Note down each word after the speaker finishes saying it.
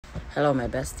Hello, my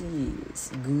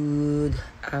besties. Good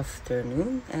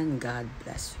afternoon, and God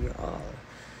bless you all.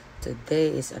 Today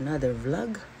is another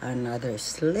vlog, another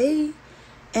sleigh,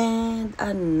 and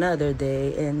another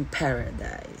day in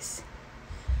paradise.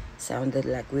 Sounded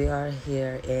like we are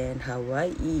here in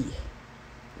Hawaii.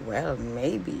 Well,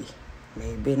 maybe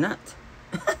not.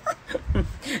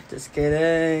 Just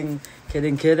kidding.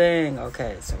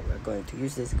 Okay, so we're going to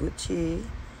use this Gucci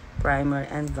primer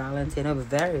and Valentino,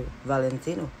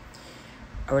 Valentino.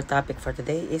 Our topic for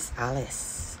today is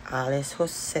Alice. Alice who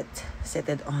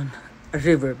seated on a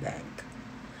riverbank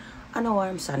on a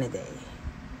warm sunny day.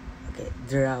 Okay,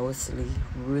 drowsily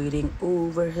reading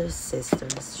over her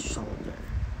sister's shoulder.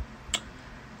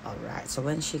 Alright, so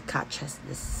when she catches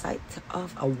the sight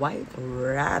of a white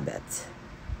rabbit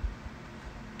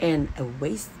in a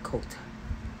waistcoat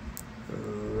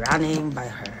running by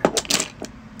her,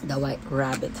 the white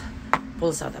rabbit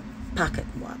pulls out a pocket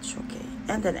watch, okay,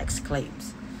 and then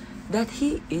exclaims that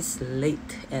he is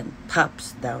late and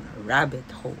pops down a rabbit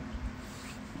hole.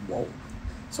 Whoa.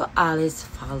 So Alice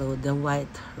followed the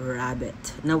white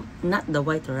rabbit. No, not the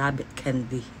white rabbit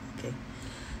candy, okay,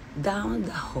 down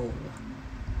the hole.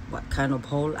 What kind of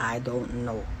hole? I don't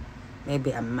know.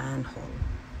 Maybe a manhole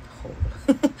hole.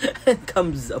 And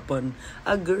comes upon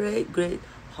a great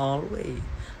hallway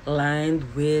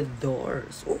lined with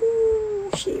doors.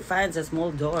 Ooh, she finds a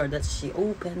small door that she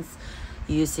opens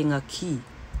using a key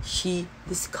she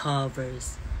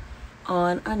discovers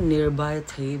on a nearby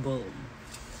table.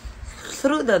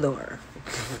 Through the door,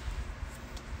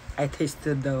 I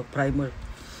tasted the primer.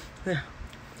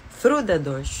 Through the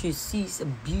door, she sees a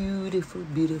beautiful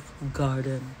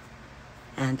garden,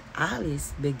 and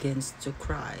Alice begins to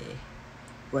cry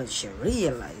when she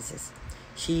realizes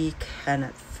she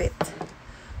cannot fit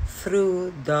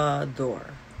through the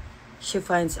door. She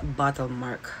finds a bottle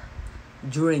marked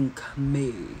 "Drink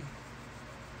Me"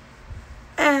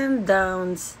 and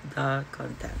downs the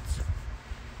contents.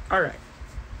 Alright.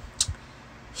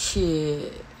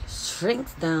 She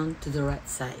shrinks down to the right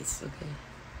size, okay,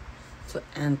 to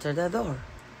enter the door,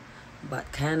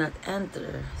 but cannot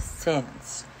enter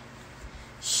since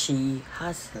she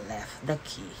has left the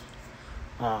key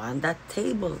on the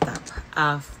tabletop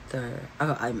above her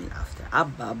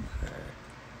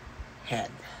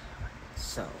head.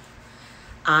 So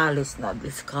Alice now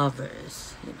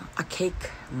discovers, a cake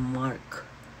mark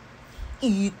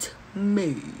 "Eat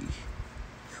Me,"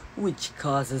 which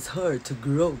causes her to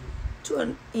grow to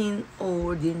an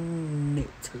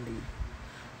inordinately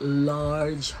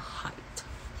large height.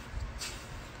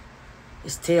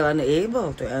 Still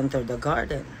unable to enter the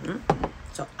garden,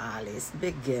 so Alice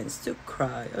begins to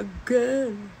cry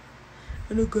again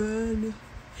and again,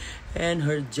 and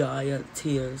her giant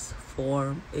tears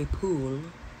form a pool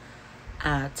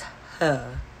at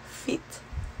her feet.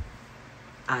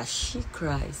 As she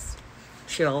cries,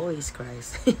 she always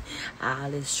cries,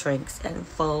 Alice shrinks and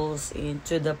falls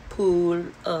into the pool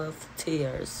of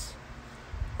tears.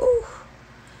 Ooh.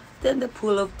 Then the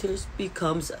pool of tears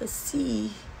becomes a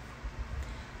sea,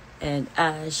 and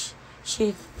as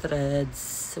she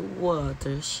treads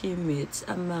water, she meets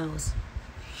a mouse.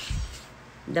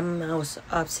 The mouse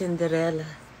of Cinderella.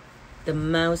 The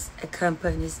mouse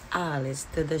accompanies Alice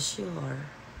to the shore,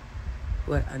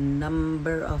 where a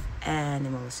number of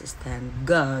animals stand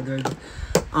gathered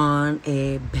on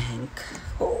a bank.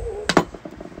 Oh,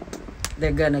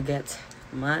 they're gonna get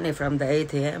money from the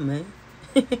ATM, eh?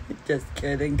 Just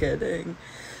kidding.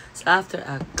 So after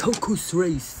a cocos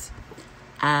race,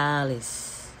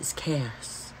 Alice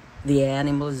scares the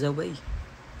animals away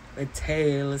with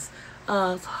tales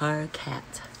of her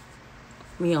cat,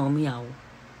 Meow Meow,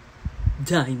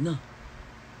 Dinah,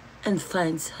 and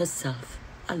finds herself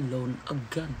alone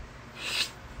again.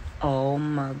 Oh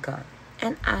my God.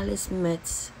 And Alice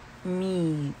meets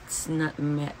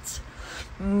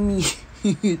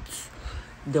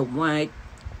the white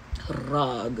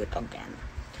rabbit again,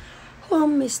 who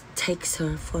mistakes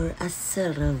her for a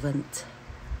servant,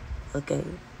 okay,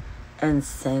 and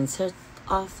sends her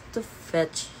off to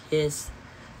fetch his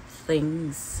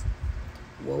things.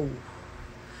 Whoa.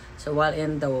 So while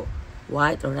in the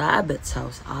white rabbit's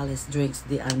house, Alice drinks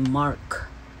the unmarked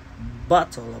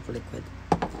bottle of liquid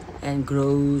and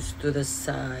grows to the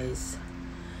size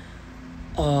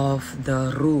of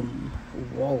the room.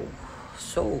 Whoa.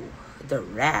 So the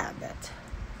rabbit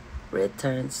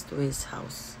returns to his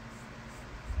house,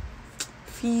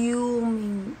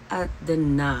 fuming at the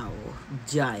now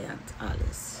giant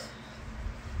Alice.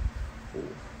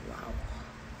 Oh, wow.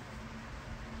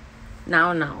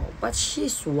 Now, but she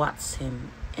swats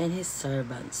him and his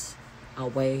servants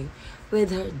away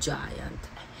with her giant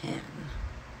hand.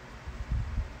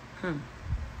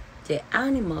 The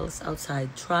animals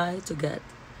outside try to get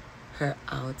her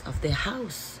out of the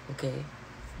house, okay,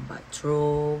 by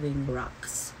throwing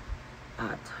rocks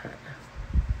at her.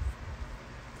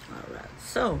 Alright,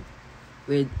 so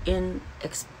we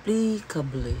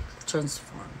inexplicably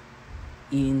transform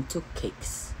into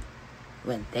cakes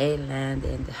when they land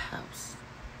in the house.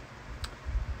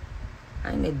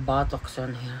 I need buttocks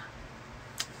on here.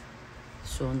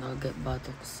 Soon I'll get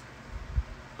buttocks.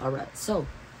 Alright, so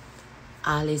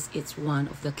Alice eats one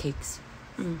of the cakes,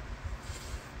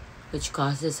 which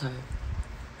causes her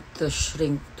to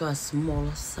shrink to a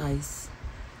small size.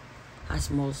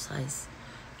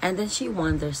 And then she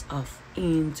wanders off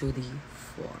into the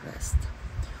forest,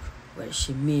 where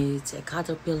she meets a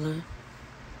caterpillar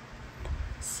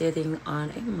sitting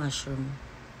on a mushroom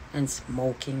and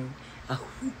smoking a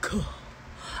hookah,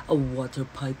 a water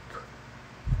pipe.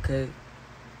 Okay,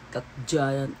 that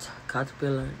giant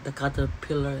caterpillar, the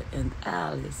caterpillar and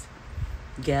Alice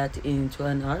get into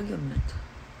an argument.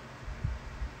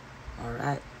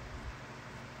 Alright,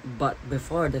 but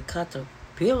before the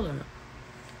caterpillar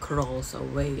crawls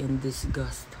away in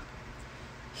disgust,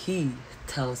 he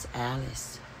tells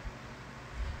Alice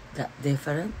that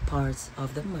different parts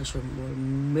of the mushroom will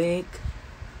make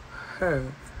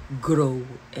her grow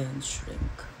and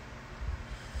shrink.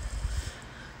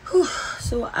 Whew.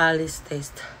 So Alice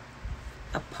tastes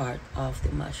a part of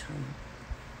the mushroom.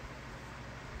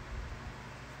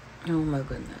 Oh my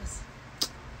goodness.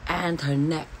 And her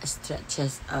neck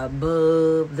stretches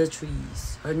above the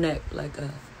trees. Her neck like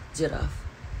a giraffe.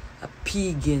 A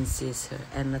pigeon sees her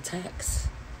and attacks,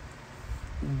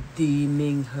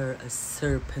 deeming her a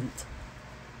serpent,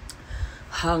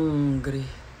 hungry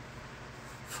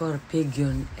for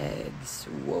pigeon eggs.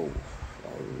 Whoa,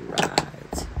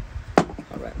 alright,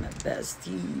 my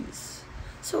besties.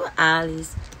 So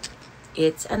Alice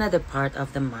eats another part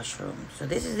of the mushroom. So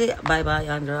this is the bye-bye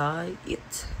under eye,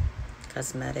 eat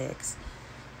cosmetics,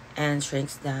 and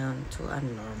shrinks down to a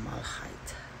normal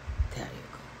height. There you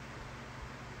go.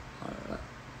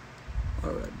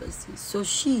 Alright, besties. So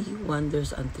she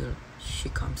wanders until she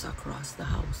comes across the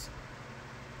house.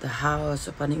 The house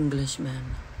of an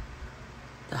Englishman.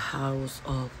 The house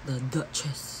of the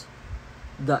Duchess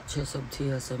of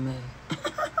TSMA.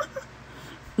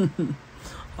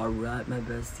 Alright, my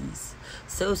besties.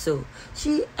 So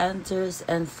she enters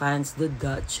and finds the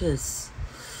Duchess.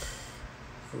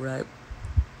 Alright.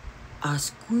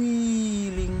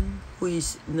 Who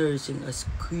is nursing a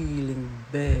squealing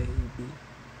baby,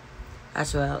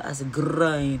 as well as a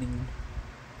grinding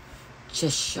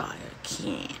Cheshire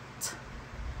cat,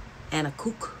 and a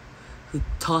cook who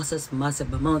tosses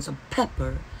massive amounts of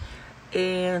pepper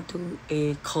into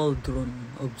a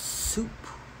cauldron of soup.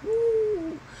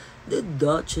 Ooh. The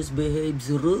Duchess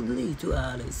behaves rudely to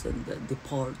Alice and then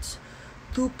departs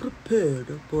to prepare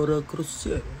for a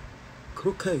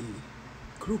croquet,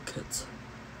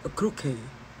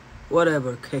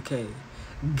 whatever, KK,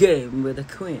 game with the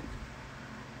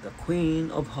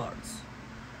Queen of Hearts.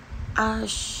 As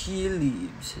she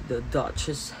leaves the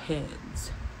Duchess'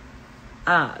 hands,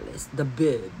 Alice, the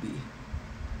baby.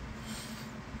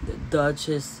 The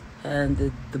Duchess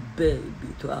handed the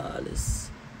baby to Alice,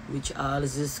 which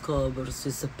Alice discovers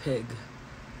is a pig.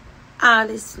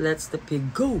 Alice lets the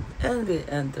pig go and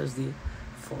enters the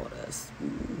forest,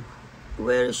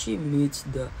 where she meets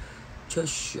the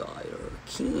Cheshire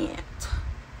cat.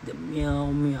 The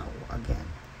meow meow again.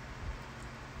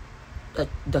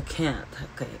 The cat,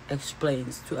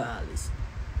 explains to Alice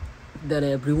that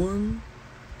everyone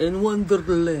in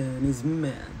Wonderland is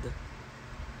mad,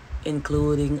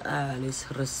 including Alice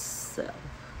herself.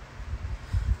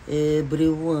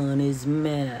 Everyone is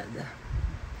mad.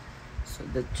 So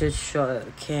the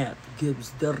Cheshire cat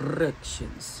gives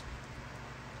directions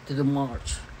to the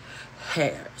March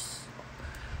Hare's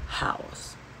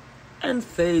house and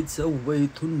fades away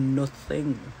to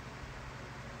nothing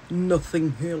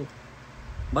hill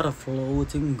but a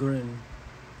floating green.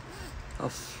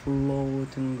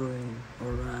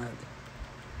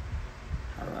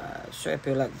 Alright, so if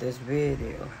you like this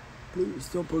video, please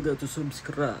don't forget to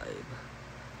subscribe,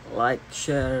 like,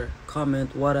 share,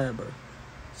 comment, whatever.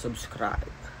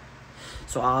 Subscribe.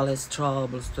 So Alice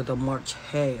travels to the March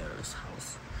Hare's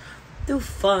house to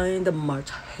find the March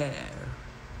Hare,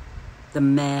 the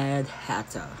Mad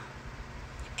Hatter,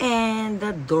 and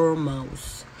the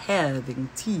Dormouse having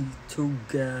tea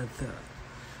together.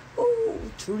 Oh,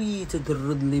 treated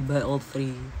rudely by all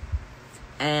three.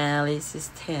 Alice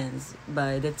stands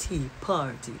by the tea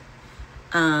party,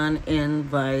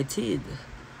 uninvited.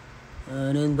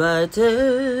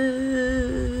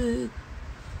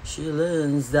 She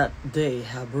learns that they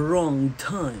have wrong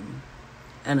time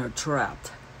and are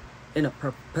trapped in a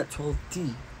perpetual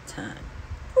tea time.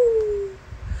 Ooh.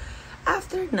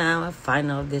 After now a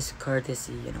final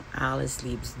discourtesy, Alice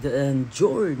leaves and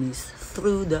journeys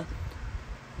through the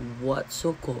what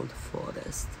so-called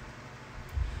forest.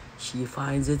 She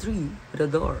finds a tree with a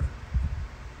door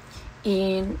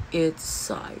in its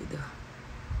side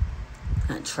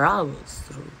and travels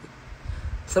through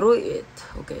it,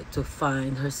 to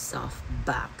find herself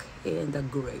back in the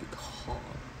great hall.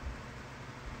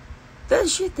 Then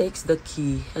she takes the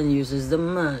key and uses the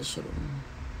mushroom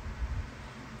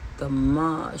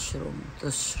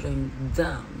to shrink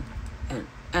down and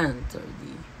enter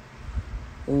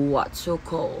the what so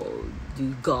called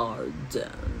the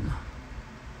garden.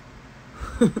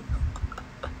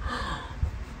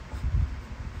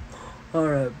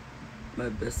 Alright, my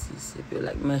besties, if you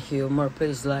like my humor,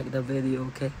 please like the video,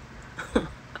 okay?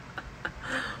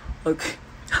 Okay,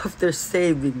 after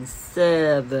saving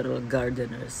several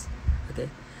gardeners,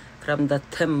 from the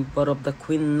temple of the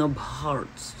Queen of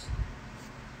Hearts,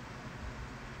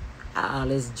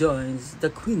 Alice joins the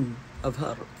Queen of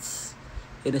Hearts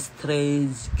in a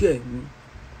strange game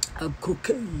of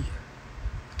croquet,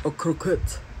 or croquet,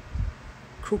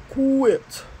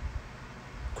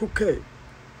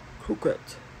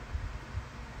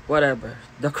 whatever.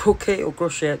 The croquet or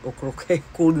croquet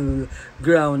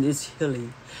ground is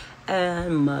hilly,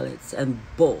 and mallets and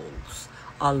balls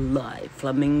are live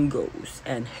flamingos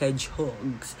and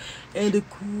hedgehogs, and the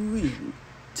queen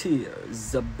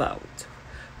tears about,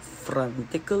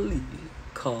 frantically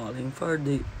calling for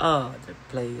the other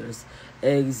players'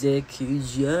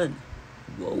 execution.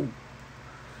 Whoa.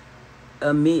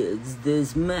 Amidst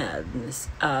this madness,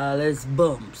 Alice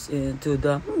bumps into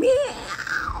the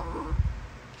meow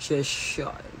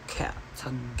Cheshire cat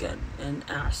again and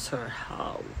asks her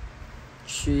how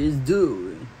she's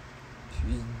doing.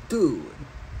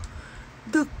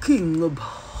 The King of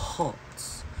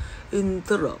Hearts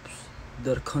interrupts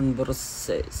their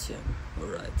conversation,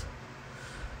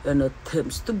 and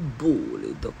attempts to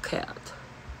bully the cat.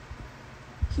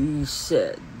 He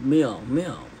said, "Meow,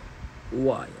 meow.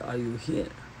 Why are you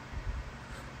here?"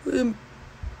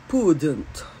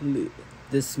 Impudently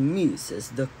dismisses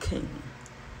the king.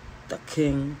 The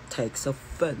king takes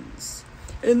offense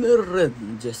and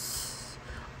arranges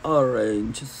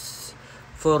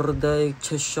for the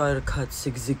Cheshire Cat's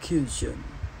execution.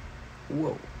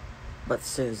 Whoa. But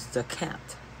since the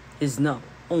cat is now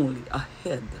only a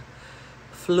head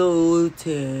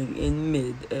floating in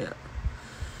mid-air,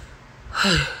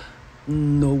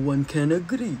 no one can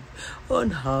agree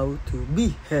on how to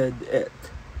behead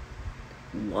it.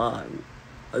 Why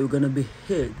are you gonna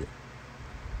behead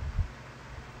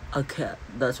a cat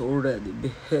that's already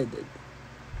beheaded?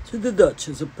 So the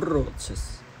Duchess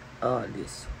approaches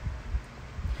Alice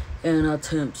and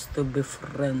attempts to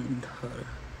befriend her.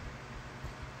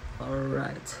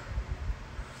 Alright,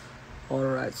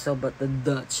 but the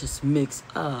Duchess makes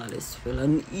Alice feel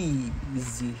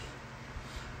uneasy.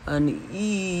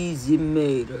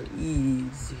 Made her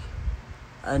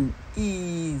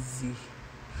uneasy.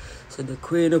 So the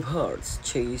Queen of Hearts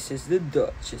chases the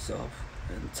Duchess off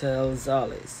and tells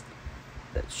Alice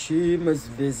that she must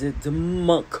visit the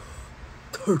Mock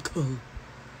Turtle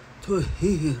to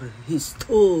hear his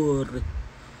story.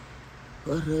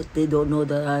 But they don't know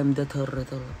that I'm the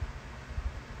turtle.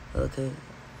 I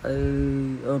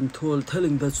am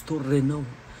telling that story now.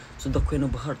 So the Queen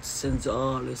of Hearts sends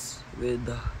Alice with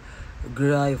the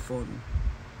Griffon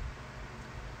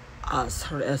as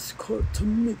her escort to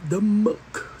meet the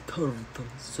Mock Turtle.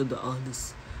 So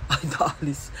Alice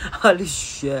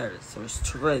shares her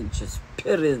strange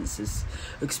experiences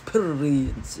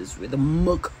with the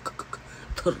Mock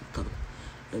Turtle,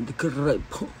 and the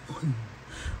Griffon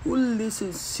will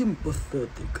listen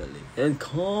sympathetically and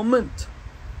comment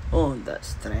on the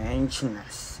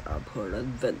strangeness of her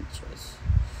adventures.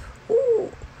 Oh,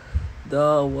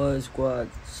 that was quite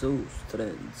so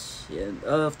strange. And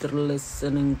after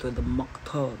listening to the Mock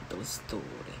Turtle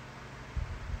story,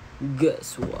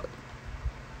 guess what?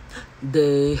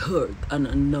 They heard an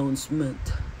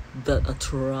announcement that a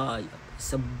trial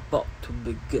is about to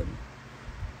begin.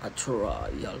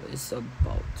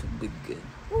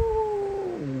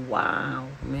 Oh, wow,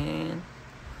 man.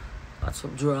 Lots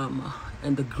of drama.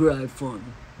 And the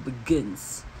Griffon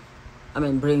brings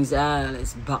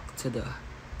Alice back to the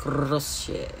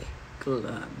crochet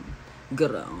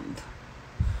ground.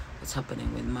 What's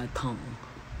happening with my tongue?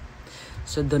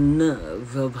 So the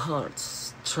Nerve of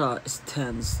Hearts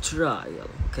stands trial,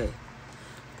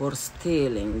 for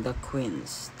stealing the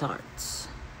Queen's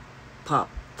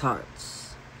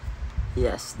Pop-Tarts.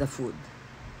 Yes, the food.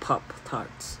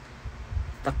 Pop-Tarts.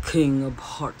 The King of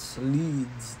Hearts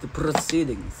leads the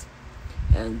proceedings,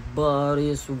 and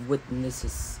various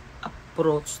witnesses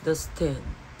approach the stand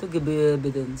to give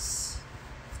evidence.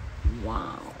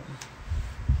 Wow.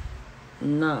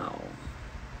 Now,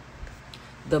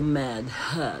 the Mad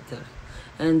Hatter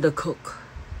and the cook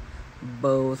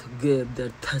both give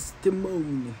their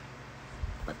testimony,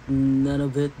 but none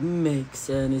of it makes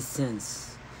any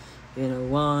sense. You know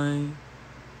why?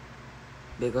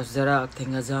 Because they're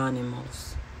acting as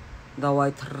animals. The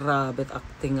White Rabbit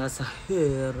acting as a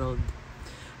herald.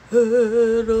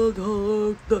 Herald,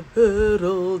 hark the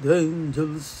herald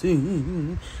angels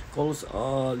sing, calls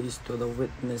Alice to the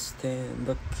witness stand.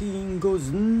 The king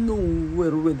goes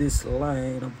nowhere with his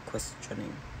line of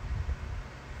questioning.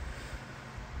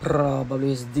 Probably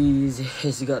he's dizzy,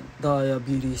 he's got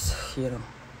diabetes,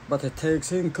 But it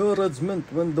takes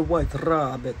encouragement when the White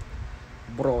Rabbit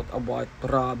brought a White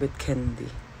Rabbit candy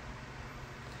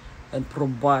and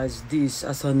provides this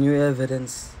as a new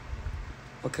evidence.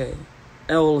 Okay.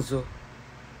 Also,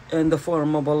 in the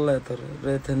form of a letter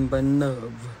written by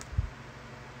Nerve,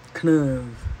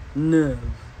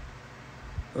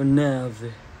 or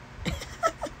Nave.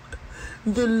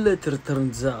 The letter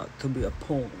turns out to be a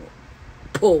poem,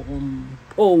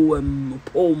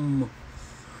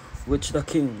 which the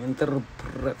king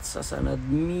interprets as an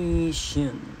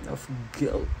admission of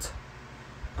guilt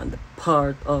on the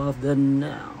part of the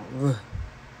Nave,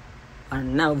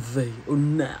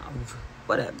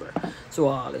 whatever. So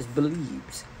Alice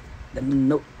believes the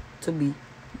note to be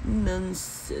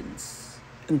nonsense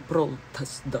and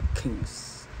protests the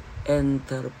king's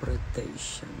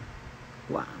interpretation.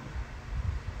 Wow.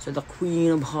 So the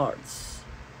Queen of Hearts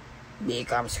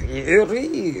becomes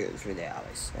furious with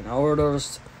Alice and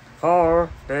orders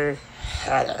for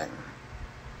beheading.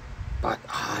 But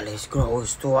Alice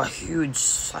grows to a huge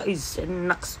size and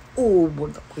knocks over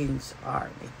the Queen's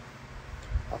army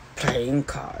of playing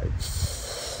cards.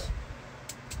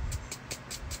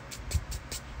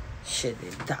 She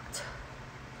did that.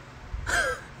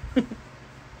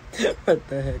 What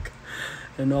the heck?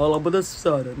 And all of a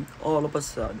sudden,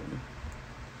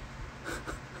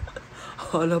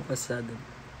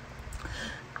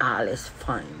 Alice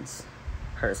finds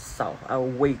herself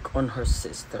awake on her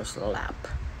sister's lap,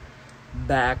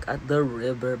 back at the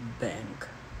river bank.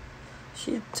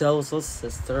 She tells her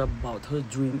sister about her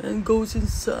dream and goes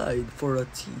inside for a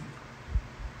tea.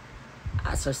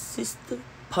 As her sister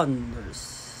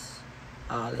ponders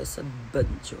Alice's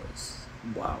adventures.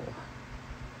 Wow.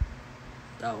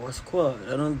 That was quite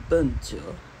an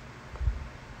adventure.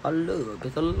 I love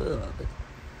it.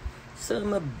 So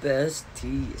my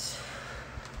besties,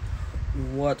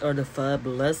 what are the 5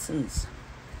 lessons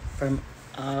from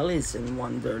Alice in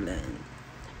Wonderland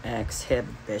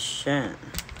exhibition?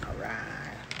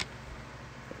 Alright.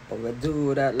 But we'll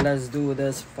do that. Let's do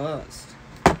this first.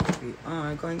 We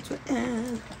are going to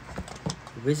end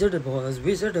Wizard of Oz.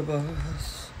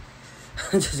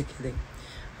 Just kidding.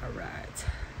 Alright.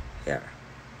 Here.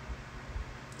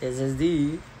 This is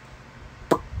the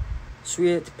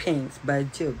Sweet Pinks by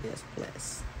Julius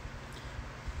Bliss.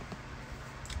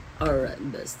 Alright,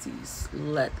 besties.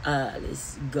 Let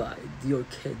Alice guide your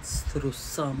kids through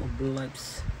some of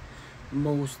life's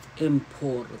most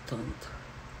important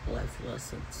life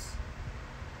lessons.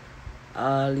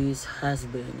 Alice has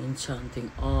been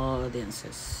enchanting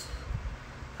audiences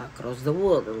across the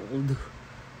world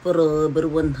for over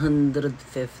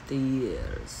 150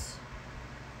 years.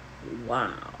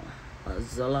 Wow,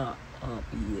 that's a lot of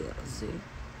years,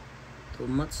 Too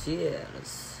much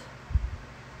years.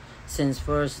 Since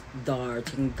first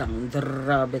darting down the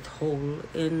rabbit hole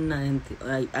in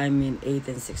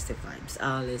 1865's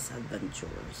Alice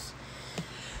Adventures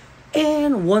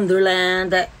in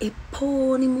Wonderland, the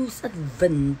eponymous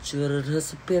adventure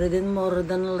has appeared in more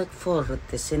than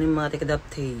 40 cinematic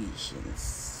adaptations.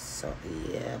 So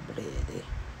yeah, Brady.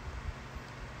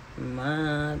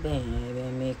 My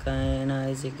baby, Mika and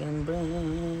Isaac and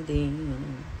Brady.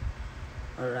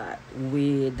 Alright,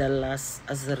 with the last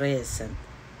as recent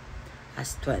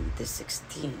as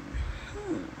 2016.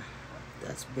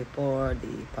 That's before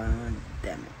the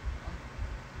pandemic.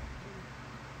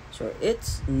 So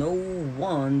it's no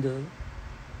wonder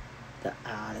that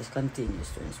Alice continues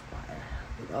to inspire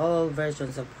with all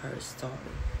versions of her story,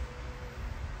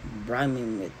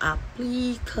 brimming with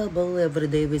applicable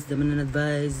everyday wisdom and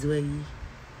advice way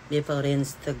before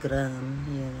Instagram,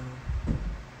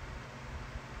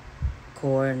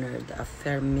 cornered the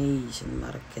affirmation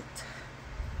market.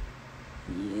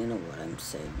 You know what I'm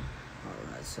saying.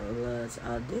 Alright, so let's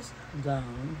add this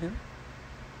down here.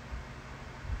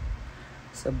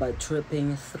 So by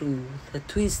tripping through the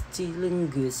twisty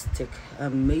linguistic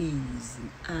amazing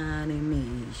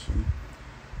animation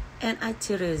and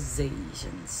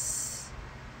iterations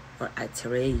of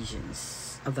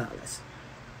Alice,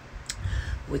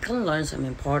 we can learn some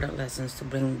important lessons to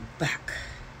bring back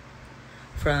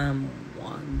from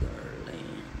Wonderland.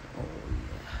 Oh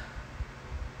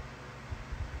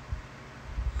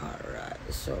yeah. Alright,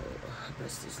 so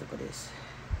let's just look at this.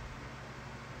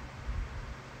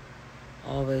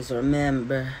 Always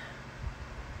remember,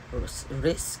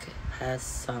 risk has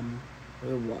some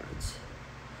rewards.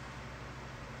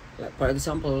 Like for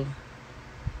example,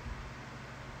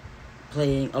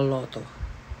 playing a lotto.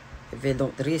 If you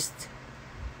don't risk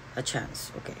a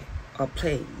chance, okay, or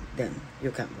playing, then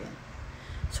you can win.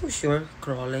 So sure,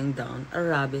 crawling down a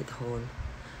rabbit hole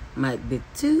might be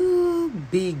too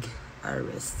big a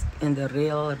risk in the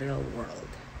real world.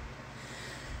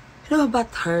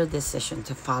 But her decision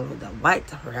to follow the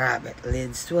white rabbit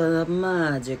leads to a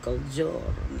magical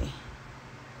journey.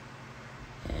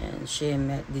 And she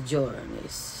met the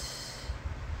journeys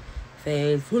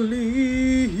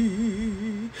faithfully.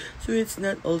 So it's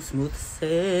not all smooth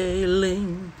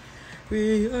sailing.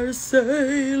 We are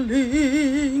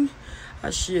sailing.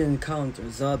 As she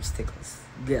encounters obstacles,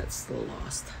 gets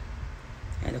lost.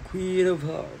 And the Queen of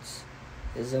Hearts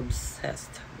is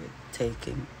obsessed with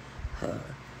taking her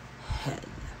head.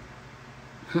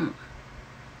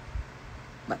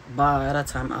 But by the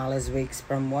time Alice wakes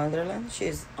from Wonderland,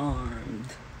 she's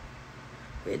armed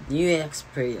with new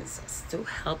experiences to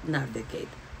help navigate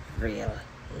real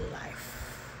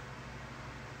life.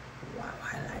 Wow,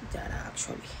 I like that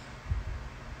actually.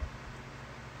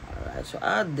 Alright, so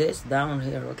add this down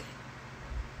here, okay?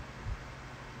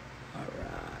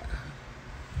 Alright.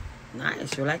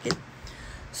 Nice, you like it?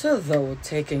 So though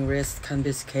taking risks can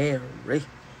be scary, right?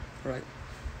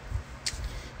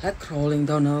 Like crawling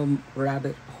down a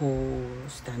rabbit hole,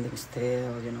 standing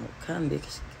still, can be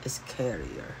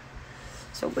scarier.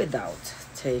 So without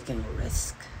taking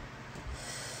risk,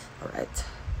 alright,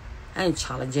 and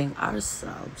challenging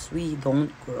ourselves, we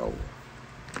don't grow.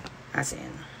 As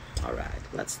in, alright,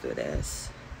 let's do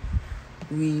this.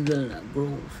 We will not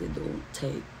grow if we don't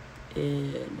take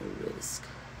any risk.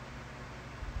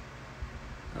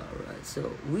 Alright,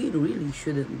 so we really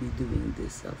shouldn't be doing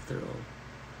this after all.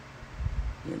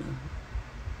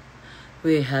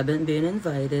 We haven't been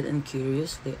invited, and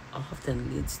curiously often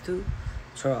leads to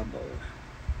trouble.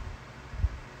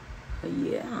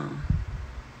 Yeah.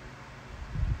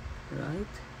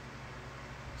 Right?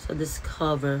 So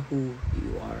discover who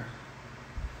you are.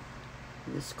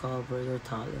 Discover your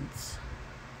talents.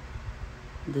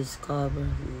 Discover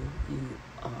who you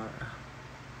are.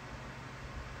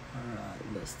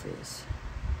 Alright, besties.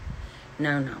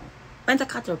 Now, when the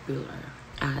caterpillar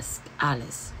asked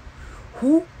Alice,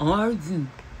 "Who are you?"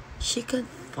 she could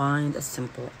find a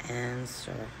simple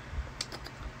answer.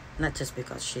 Not just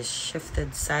because she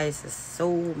shifted sizes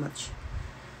so much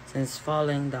since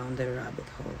falling down the rabbit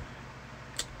hole.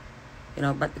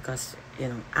 But because,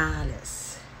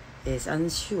 Alice is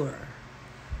unsure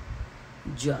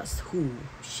just who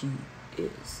she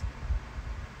is.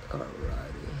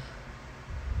 Alrighty.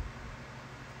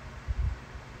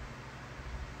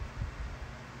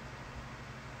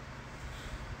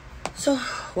 So,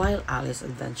 while Alice's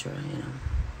adventure,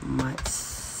 might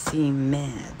seem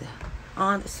mad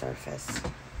on the surface,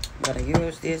 I'm gonna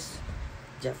use this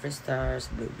Jeffree Star's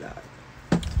Blue Blood.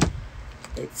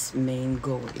 Its main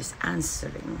goal is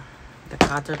answering the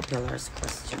caterpillar's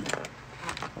question,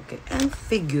 okay, and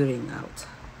figuring out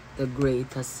the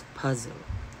greatest puzzle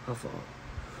of all.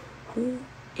 Who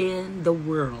in the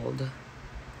world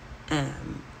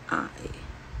am I?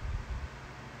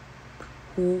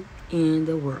 Who in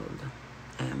the world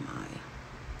am I?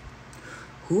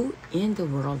 Who in the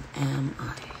world am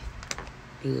I?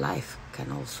 Life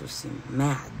can also seem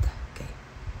mad, okay?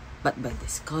 But by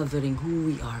discovering who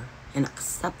we are and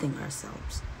accepting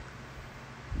ourselves,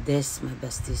 this, my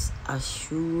besties,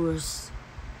 assures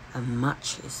a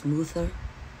much smoother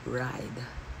ride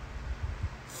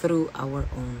through our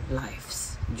own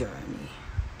life's journey.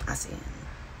 As in,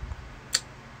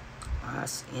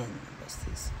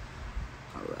 besties.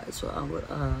 Alright, so I will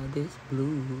add this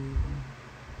blue.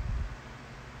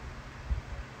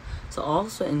 So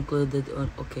also included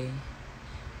on, okay,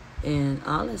 in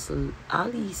Ali's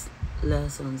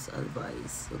lessons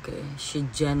advice, okay, she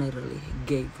generally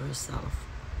gave herself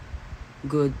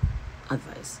good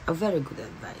advice, a very good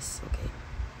advice, okay,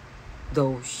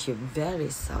 though she very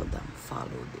seldom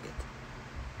followed it.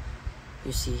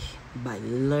 You see, by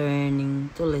learning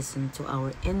to listen to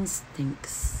our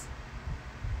instincts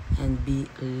and be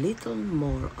a little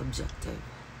more objective,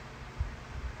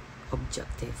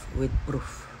 objective with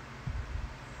proof.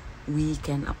 We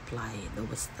can apply the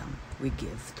wisdom we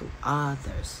give to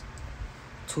others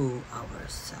to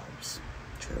ourselves.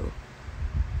 True.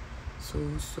 So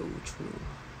true.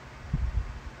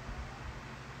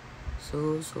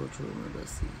 So true, my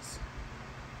besties.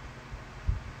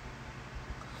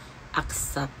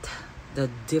 Accept the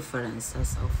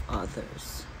differences of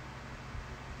others.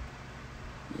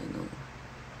 You know,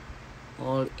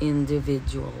 all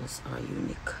individuals are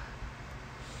unique.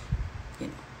 You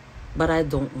know, but I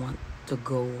don't want to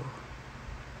go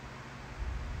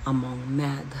among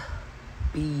mad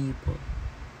people.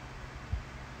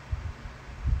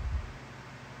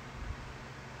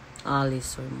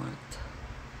 Alice or Mart.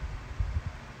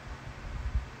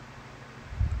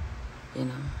 You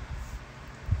know,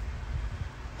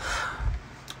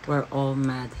 we're all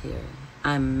mad here.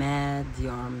 I'm mad,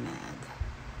 you're mad.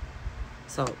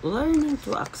 So learning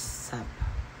to accept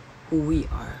who we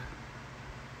are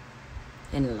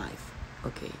in life,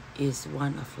 okay, is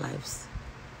one of life's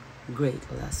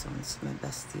great lessons, my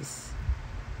besties.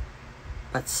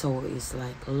 But so is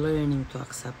like learning to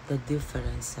accept the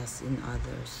differences in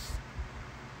others.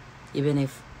 Even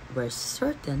if we're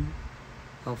certain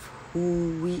of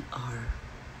who we are,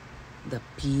 the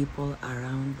people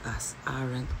around us are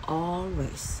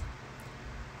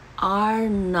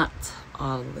not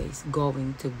always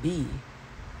going to be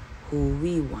who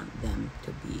we want them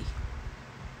to be.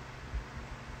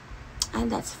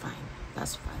 And that's fine.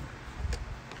 That's fine.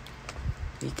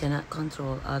 We cannot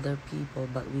control other people,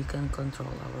 but we can control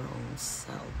our own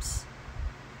selves.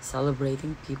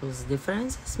 Celebrating people's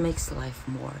differences makes life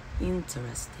more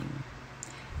interesting.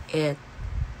 It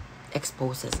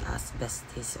exposes us,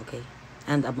 besties, okay,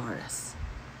 and amores,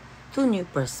 to new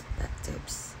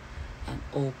perspectives and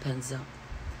opens up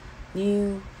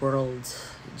new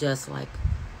worlds, just like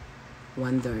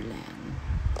Wonderland.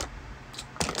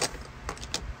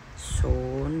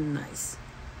 So nice,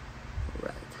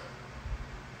 right?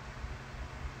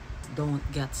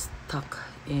 Don't get stuck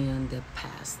in the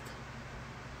past.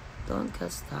 Don't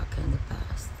get stuck in the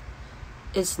past.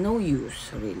 It's no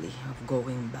use, really, of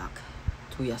going back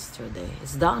to yesterday.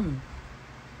 It's done.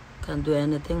 Can't do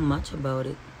anything much about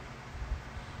it.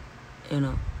 You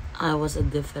know, I was a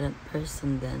different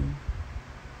person then.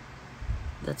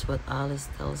 That's what Alice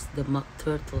tells the mock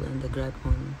turtle in the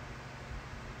grapevine.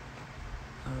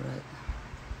 Alright.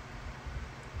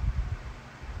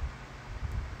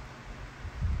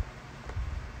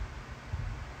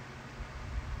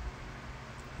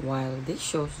 While this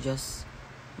shows just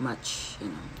much, you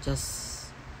know, just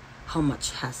how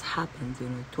much has happened, you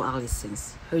know, to Alice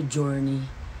since her journey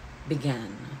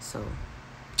began. So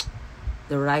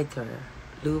the writer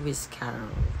Lewis Carroll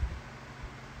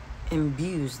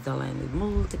imbues the line with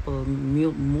multiple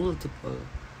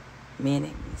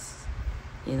meanings.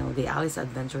 You know, the Alice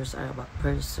adventures are about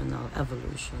personal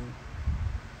evolution.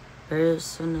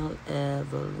 Personal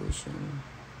evolution.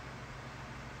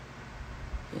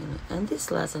 You know, and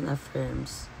this lesson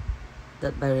affirms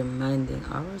that by reminding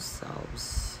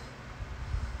ourselves,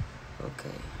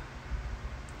 okay,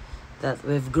 that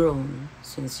we've grown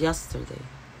since yesterday,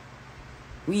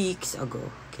 weeks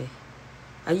ago, okay,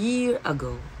 a year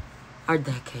ago, or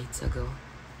decades ago,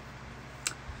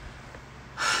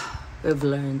 we've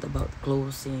learned about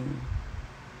closing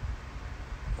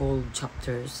old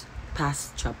chapters,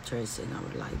 past chapters in our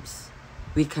lives.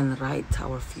 We can write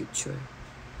our future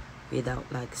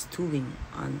without like stewing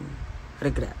on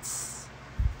regrets,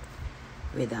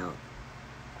 without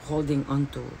holding on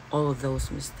to all those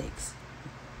mistakes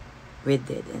we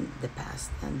did in the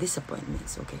past and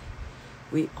disappointments, okay,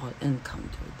 we all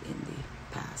encountered in the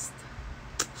past.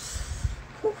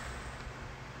 Whew.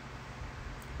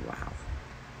 Wow.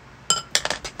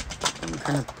 I'm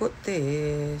gonna put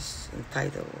this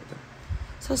entitled,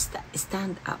 so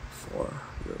stand up for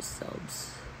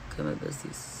yourselves. Okay, my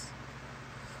besties.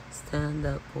 Stand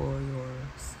up for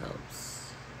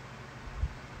yourselves.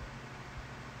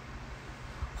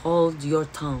 Hold your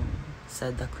tongue,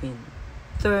 said the queen,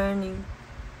 turning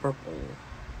purple.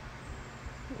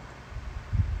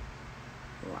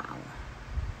 Wow.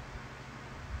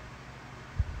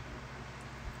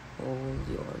 Hold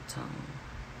your tongue.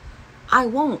 I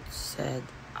won't, said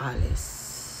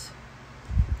Alice.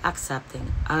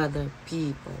 Accepting other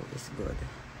people is good.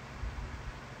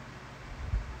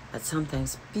 But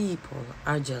sometimes people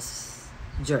are just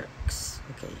jerks,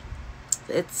 okay?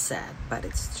 It's sad, but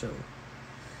it's true.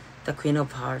 The Queen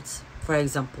of Hearts, for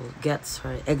example, gets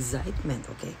her excitement,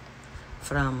 okay,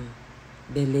 from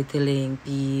belittling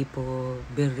people,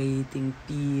 berating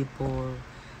people,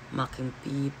 mocking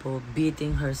people,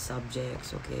 beating her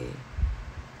subjects, okay?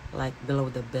 like below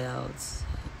the belt,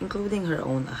 including her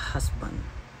own husband.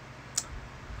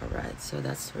 Alright, so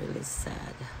that's really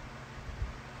sad.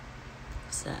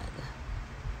 Sad.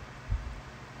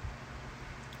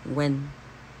 When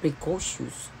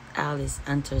precocious Alice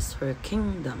enters her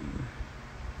kingdom,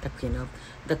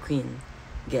 the queen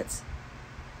gets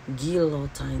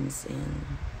guillotines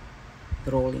and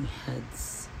rolling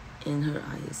heads in her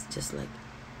eyes, just like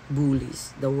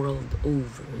bullies the world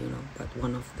over, but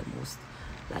one of the most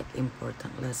like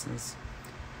important lessons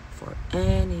for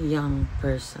any young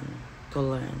person to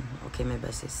learn, okay, my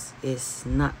besties, is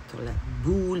not to let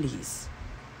bullies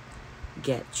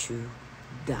get you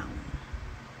down.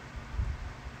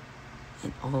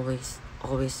 And always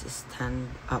stand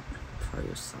up for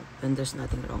yourself. And there's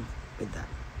nothing wrong with that.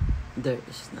 There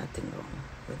is nothing wrong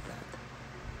with that.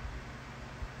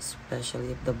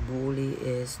 Especially if the bully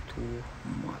is too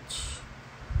much.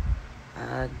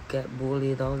 I get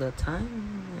bullied all the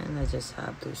time, and I just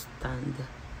have to stand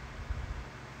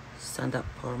up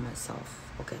for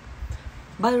myself. Okay.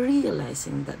 By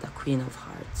realizing that the Queen of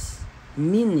Hearts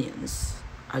minions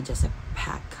are just a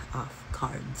pack of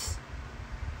cards,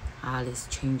 Alice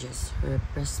changes her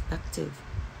perspective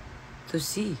to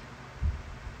see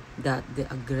that the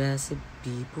aggressive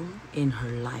people in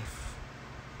her life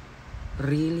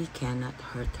really cannot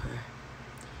hurt her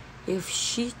if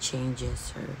she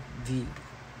changes her view.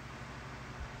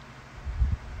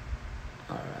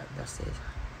 Alright, that's it.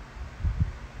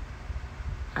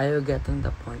 Are you getting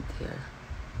the point here?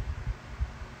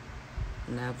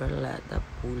 Never let the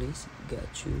bullies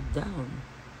get you down.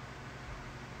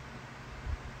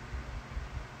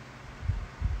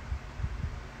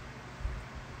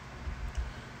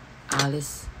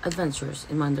 Alice's adventures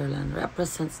in Wonderland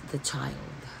represents the child's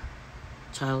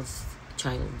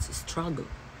struggle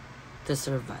to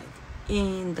survive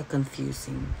in the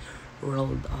confusing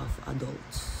world of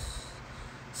adults.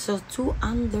 So to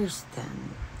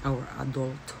understand our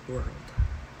adult world,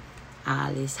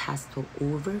 Alice has to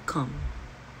overcome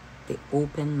the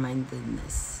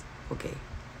open-mindedness, okay,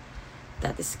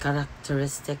 that is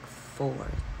characteristic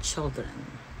for children.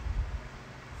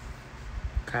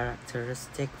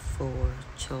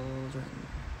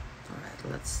 Alright,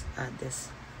 let's add this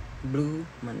Blue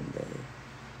Monday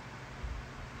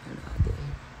and add it.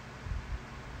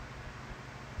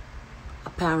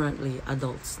 Apparently,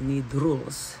 adults need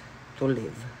rules to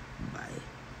live by.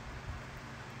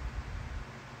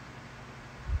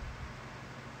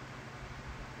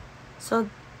 So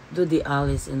do the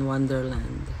Alice in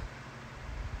Wonderland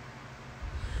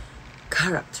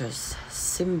characters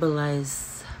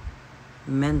symbolize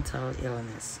mental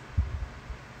illness?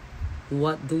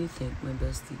 What do you think, my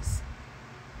besties?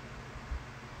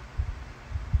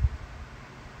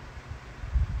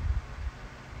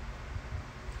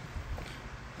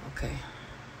 Okay,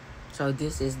 so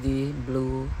this is the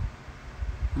Blue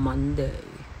Monday.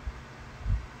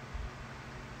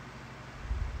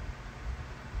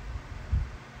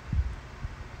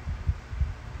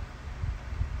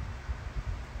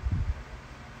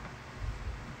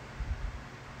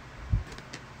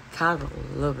 Carol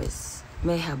Lewis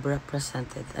may have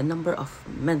represented a number of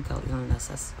mental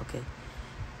illnesses, okay,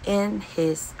 in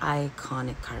his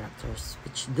iconic characters,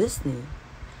 which Disney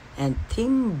and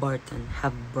Tim Burton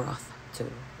have brought to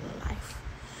life.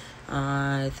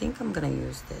 I think I'm gonna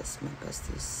use this, my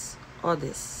besties. Oh,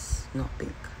 this, no,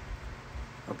 pink.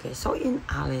 Okay, so in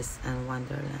Alice in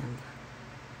Wonderland,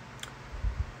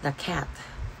 the cat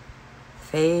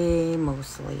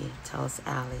famously tells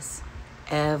Alice,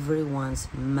 "Everyone's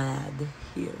mad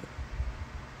here."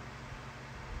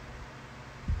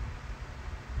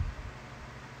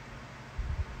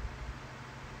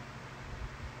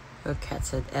 Her cat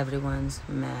said, "Everyone's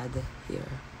mad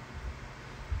here."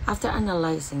 After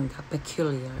analyzing the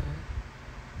peculiar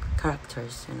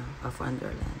characters, of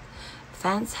Wonderland,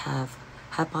 fans have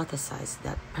hypothesized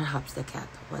that perhaps the cat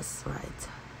was right.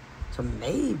 So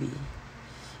maybe,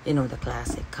 the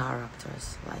classic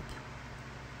characters like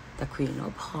the Queen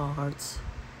of Hearts.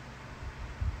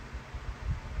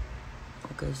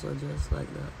 Okay, so just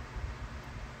like that.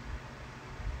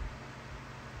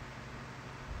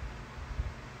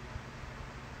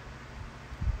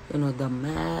 The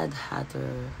Mad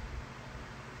Hatter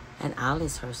and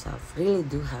Alice herself really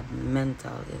do have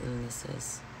mental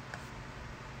illnesses.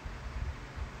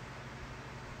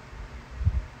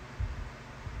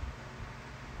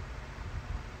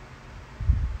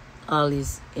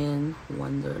 Alice in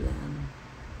Wonderland,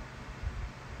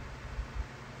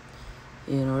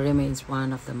 remains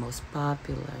one of the most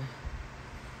popular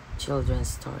children's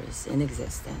stories in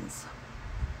existence.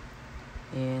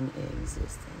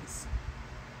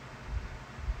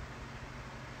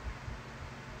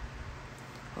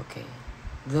 Okay,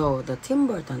 though the Tim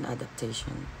Burton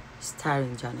adaptation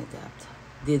starring Johnny Depp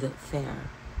didn't fare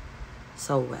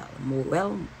so well,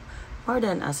 more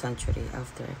than a century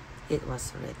after it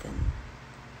was written.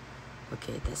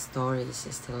 Okay, the story is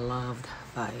still loved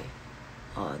by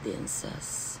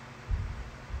audiences.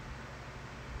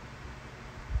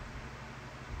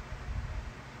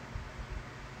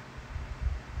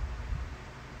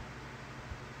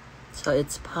 So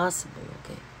it's possible,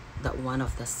 okay, that one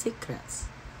of the secrets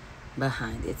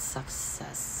behind its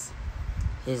success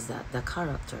is that the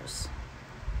characters,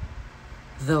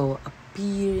 though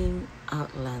appearing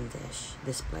outlandish,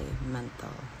 display mental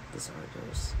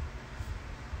disorders.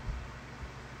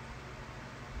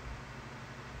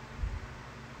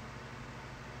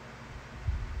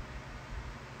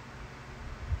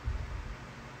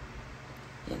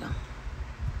 You know,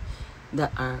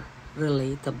 that are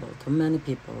relatable to many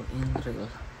people in real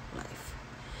life,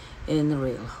 in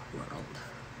real world.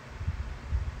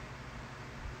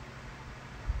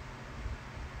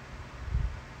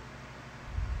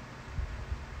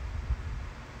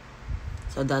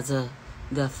 So that's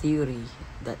the theory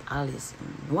that Alice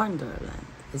in Wonderland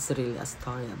is really a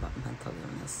story about mental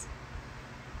illness.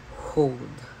 Hold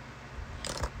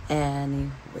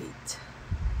any weight.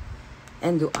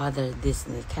 And do other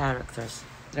Disney characters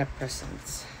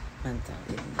represent mental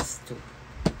illness too?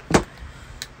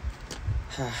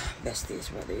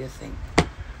 Besties, what do you think?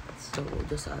 So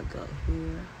just add that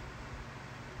here.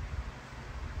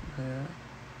 Here.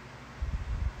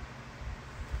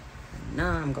 And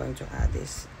now I'm going to add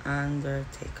this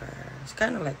Undertaker. It's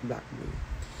kind of like Black Blue.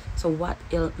 So what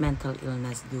mental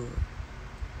illness do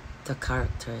the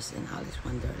characters in Alice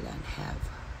Wonderland have?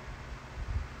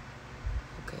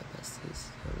 Okay, besties,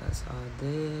 so let's add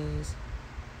this.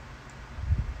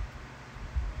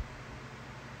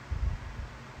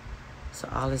 So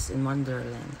Alice in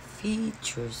Wonderland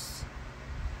features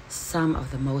some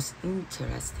of the most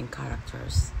interesting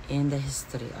characters in the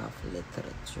history of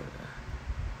literature.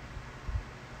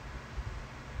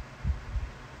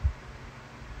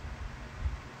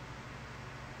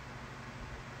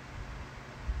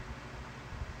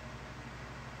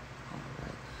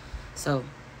 Alright, so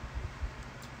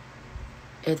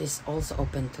it is also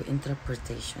open to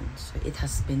interpretation. So it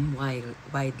has been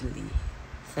widely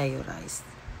theorized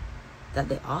that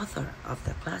the author of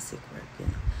the classic work,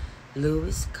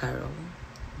 Lewis Carroll,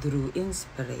 drew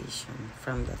inspiration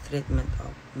from the treatment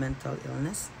of mental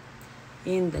illness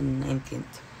in the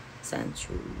 19th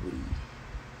century.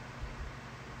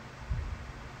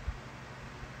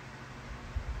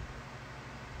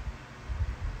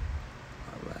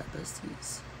 Alright,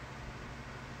 besties.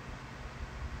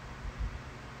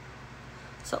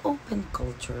 So Open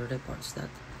Culture reports that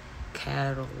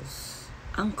Carroll's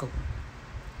uncle,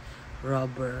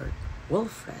 Robert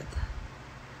Wilfred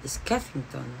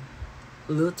Skeffington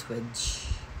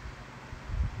Lutwidge,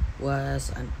 was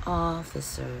an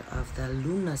officer of the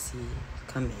Lunacy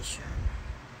Commission.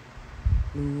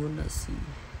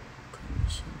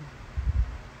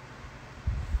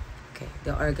 Okay,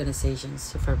 the organization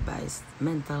supervised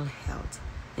mental health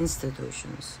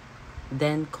institutions,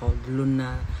 then called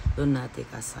lunatic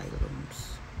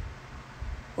asylums.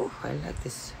 Oh, I like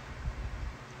this.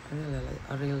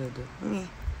 I really do.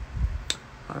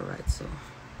 Alright, so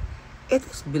it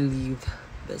is believed,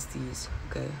 besties,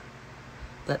 okay,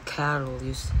 that Carroll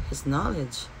used his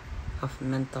knowledge of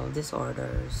mental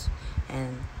disorders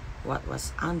and what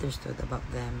was understood about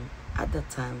them at the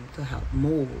time to help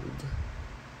mold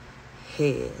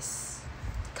his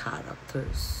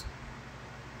characters.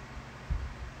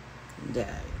 There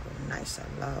you go, nice, I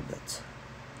love it.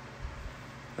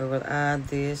 We will add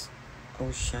this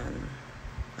ocean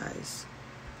eyes.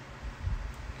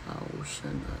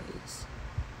 Ocean eyes.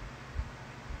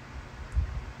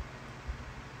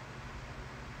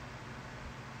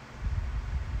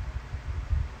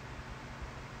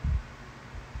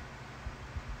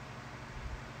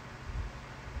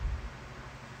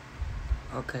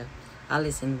 Okay,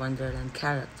 Alice in Wonderland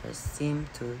characters seem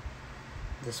to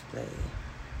display,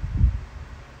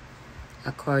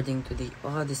 according to the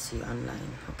Odyssey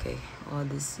online. Okay,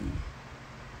 Odyssey.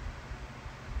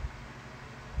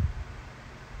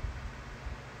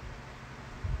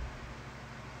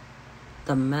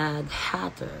 The Mad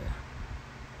Hatter,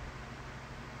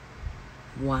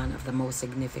 one of the most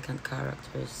significant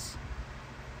characters,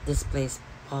 displays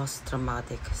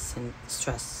post-traumatic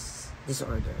stress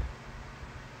disorder,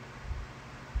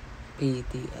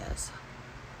 PTS.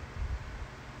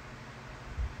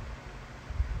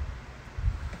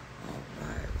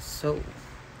 Alright, so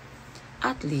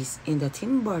at least in the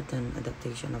Tim Burton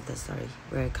adaptation of the story,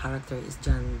 where character is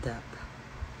John Depp,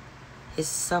 He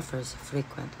suffers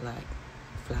frequent like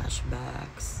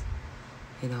flashbacks,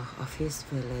 of his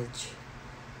village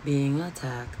being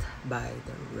attacked by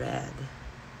the Red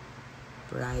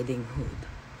Riding Hood.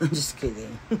 I'm just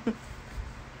kidding.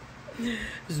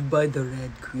 It's by the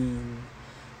Red Queen,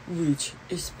 which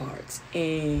sparks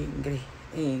angry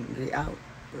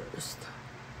outburst.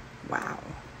 Wow.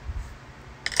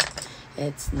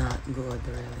 It's not good,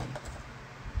 really.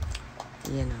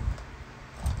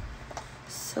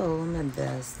 So, my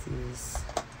besties,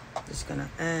 just gonna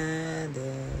add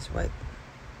this, right?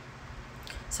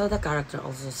 So, the character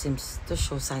also seems to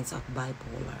show signs of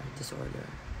bipolar disorder,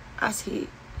 as he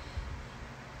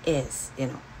is,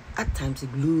 at times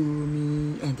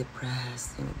gloomy and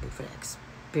depressed, before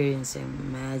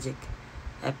experiencing manic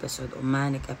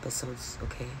episodes,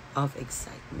 okay, of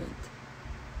excitement.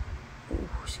 Oh,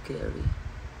 scary.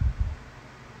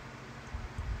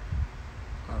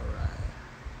 Alright.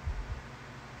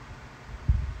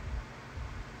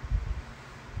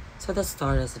 So the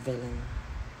story's villain,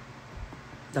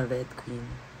 the Red Queen,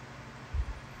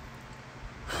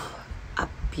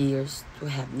 appears to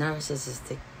have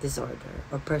narcissistic disorder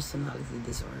or personality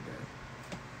disorder.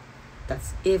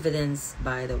 That's evidenced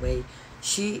by the way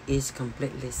she is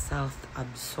completely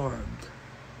self-absorbed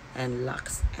and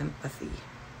lacks empathy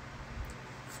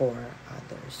for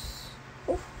others.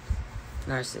 Oh,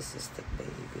 narcissistic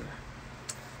behavior.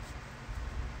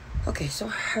 Okay, so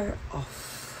her off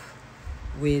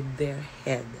with their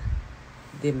head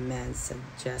demands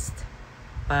suggest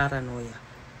paranoid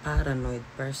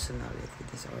personality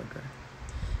disorder.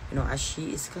 As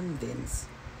she is convinced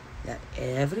that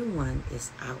everyone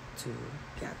is out to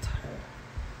get her.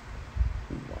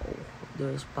 Wow,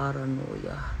 there's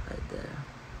paranoia right there.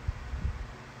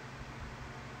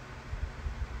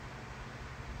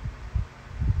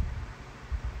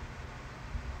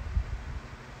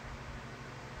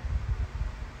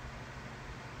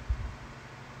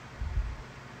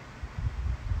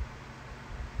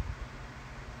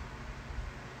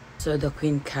 So the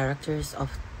queen characters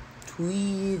of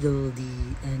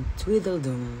Tweedledee and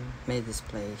Tweedledum may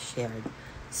display shared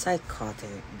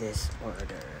psychotic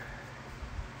disorder.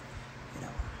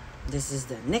 This is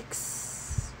the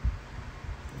Nyx.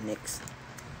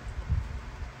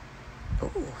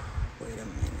 Oh, wait a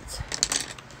minute.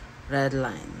 Red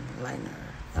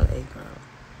liner, LA girl,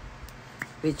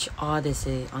 which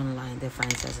Odyssey Online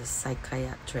defines as a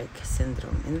psychiatric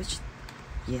syndrome in which,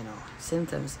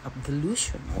 symptoms of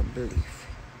delusion or belief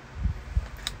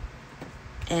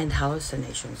and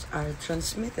hallucinations are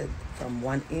transmitted from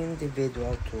one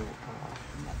individual to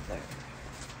another.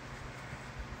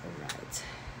 Alright.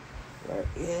 Where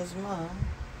is my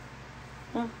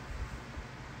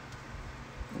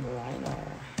liner?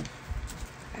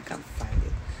 I can't find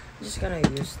it. I'm just gonna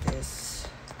use this.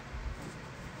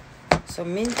 So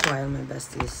meanwhile, my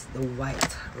besties, the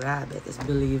white rabbit is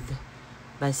believed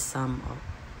by some of,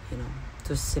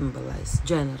 to symbolize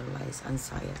generalized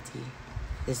anxiety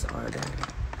disorder,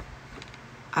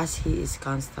 as he is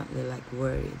constantly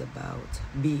worried about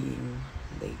being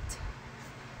late.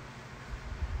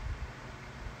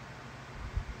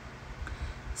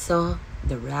 So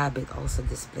the rabbit also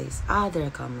displays other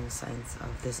common signs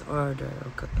of disorder,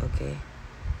 okay,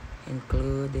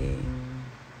 including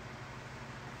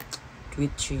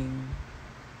twitching,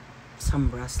 some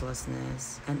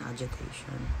restlessness, and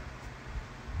agitation.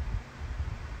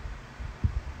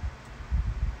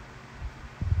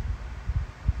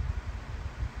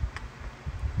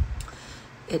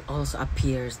 It also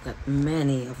appears that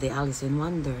many of the Alice in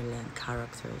Wonderland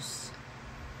characters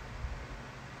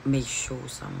may show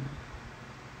some,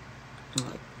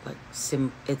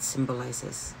 it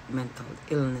symbolizes mental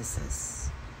illnesses,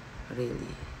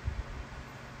 really.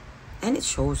 And it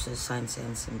shows the signs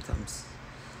and symptoms.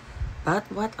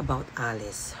 But what about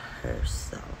Alice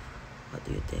herself? What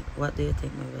do you think? What do you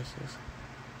think, my besties?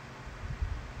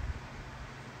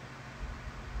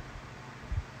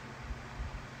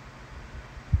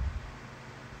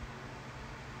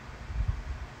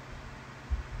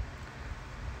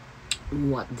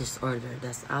 What disorder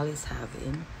does Alice have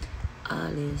in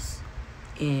Alice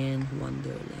in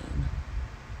Wonderland?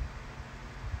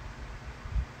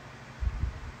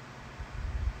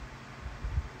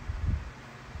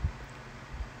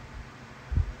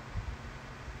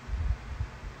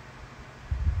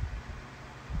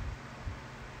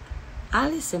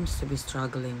 Alice seems to be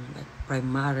struggling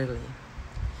primarily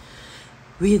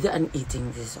with an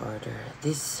eating disorder.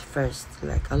 This first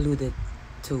alluded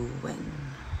to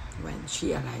when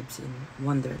she arrives in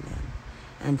Wonderland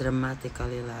and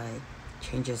dramatically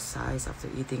changes size after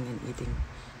eating,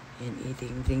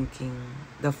 drinking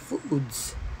the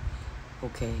foods,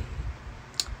 okay,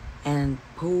 and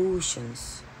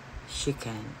potions she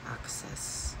can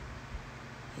access.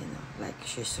 You know, like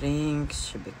she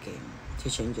shrinks, she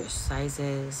changes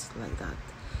sizes, like that.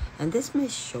 And this may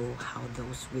show how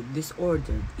those with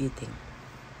disordered eating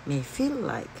may feel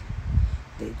like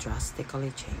they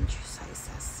drastically change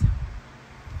sizes.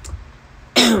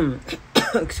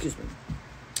 Excuse me.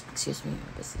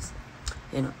 This is,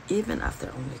 you know, even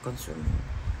after only consuming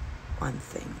one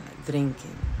thing, like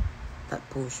drinking that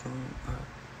potion or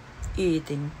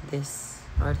eating this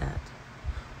or that.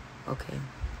 Okay.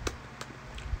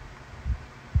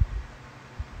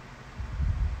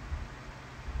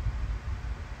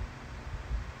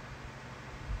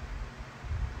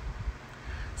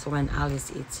 So when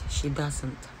Alice eats, she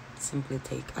doesn't simply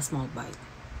take a small bite,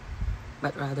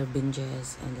 but rather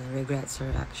binges and then regrets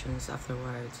her actions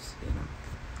afterwards, you know.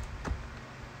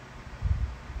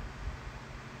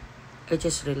 It's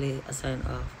just really a sign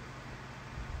of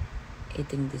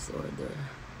eating disorder.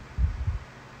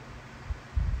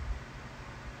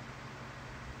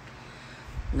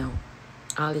 No,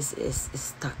 Alice is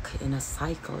stuck in a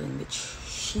cycle in which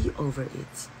she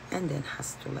overeats and then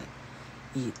has to like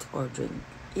eat or drink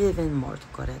even more to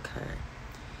correct her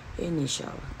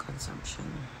initial consumption.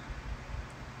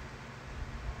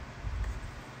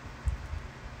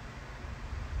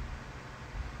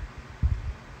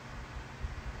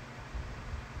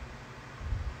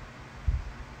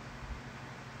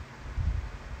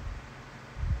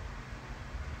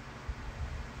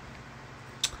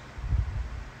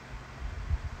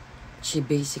 She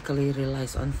basically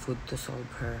relies on food to solve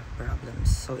her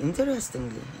problems. So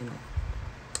interestingly, you know,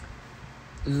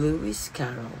 Lewis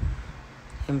Carroll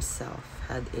himself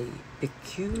had a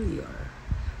peculiar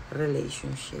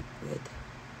relationship with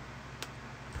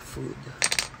food.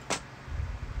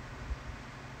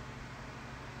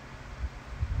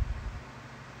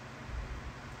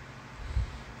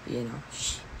 You know,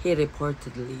 he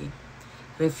reportedly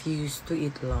refused to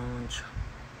eat lunch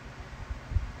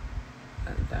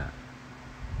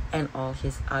and all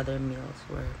his other meals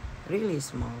were really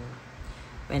small.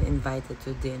 When invited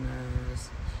to dinners,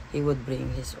 he would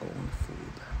bring his own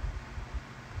food.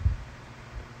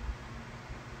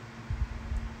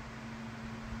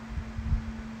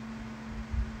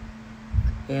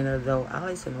 You know, though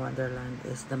Alice in Wonderland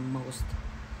is the most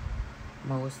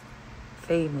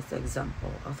famous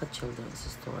example of a children's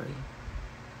story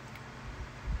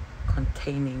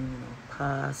containing, you know,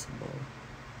 possible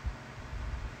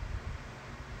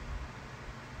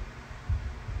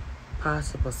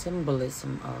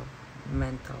symbolism of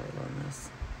mental illness.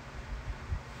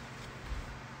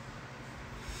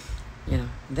 You know,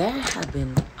 there have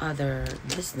been other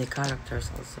Disney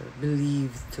characters also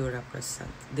believed to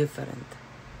represent different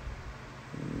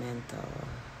mental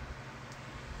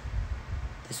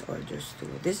disorders too.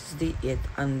 This is the It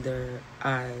Under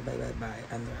Eye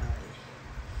Under Eye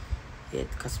It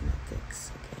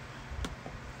Cosmetics. Okay,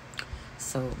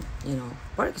 so you know,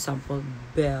 for example,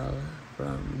 Belle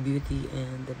from Beauty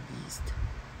and the Beast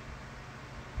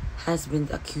has been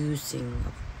accusing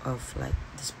of like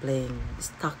displaying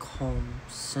Stockholm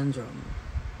syndrome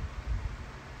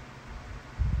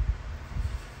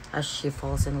as she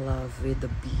falls in love with the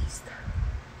Beast.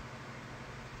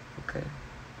 Okay,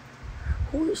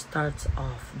 who starts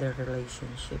off their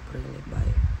relationship really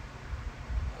by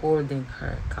holding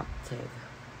her captive.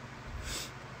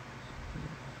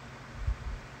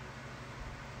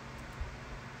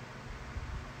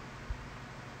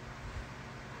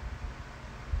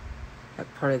 Like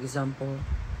for example,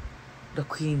 the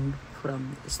queen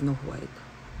from Snow White.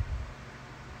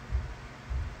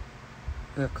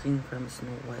 The queen from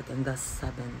Snow White and the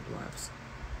seven dwarfs.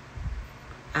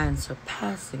 And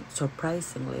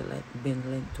surprisingly, like been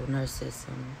linked to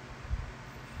narcissism,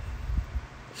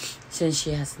 since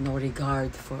she has no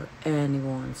regard for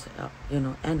anyone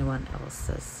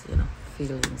else's,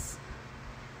 feelings,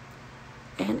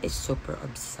 and is super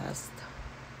obsessed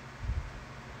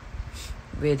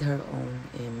with her own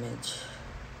image.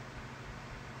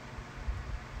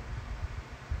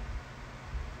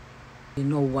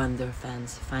 No wonder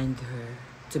fans find her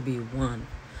to be one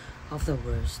of the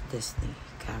worst Disney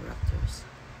characters.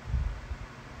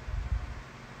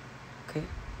 Okay?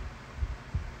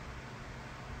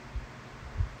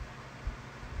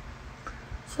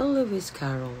 So Lewis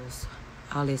Carroll's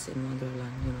Alice in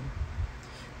Wonderland,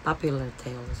 popular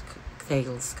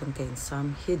tales contain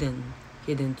some hidden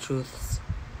truths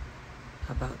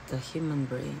about the human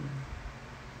brain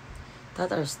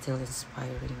that are still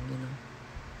inspiring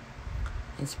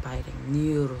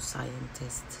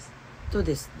neuroscientists to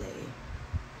this day.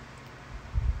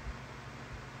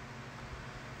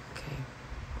 Okay,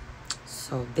 so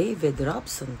So David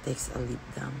Robson takes a leap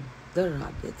down the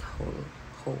rabbit hole.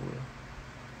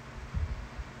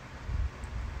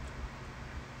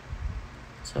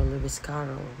 So Lewis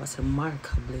Carroll was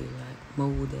remarkably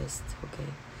modest,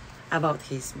 okay, about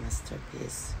his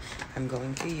masterpiece. I'm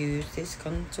going to use this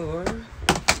contour.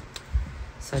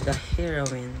 So the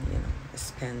heroine,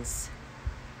 spends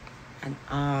an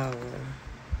hour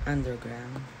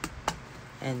underground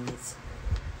and meets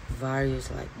various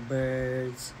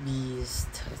birds,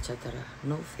 beasts, etc.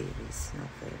 No fairies.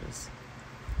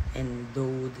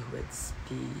 Endowed with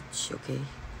speech, okay?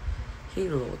 He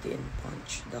wrote in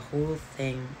Punch, the whole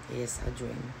thing is a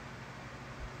dream.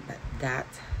 But that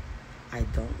I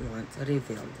don't want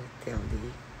revealed till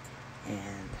the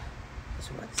end. That's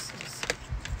what it says.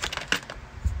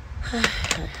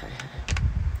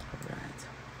 Alright.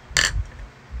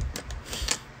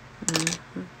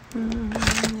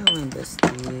 When this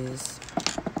is,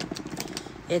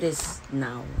 it is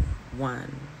now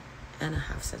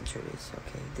 1.5 centuries,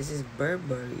 okay? This is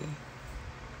Burberry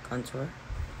contour,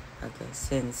 okay,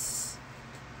 since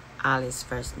Alice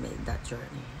first made that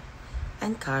journey.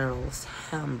 And Carol's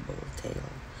humble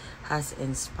tale has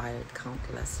inspired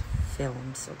countless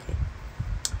films, okay?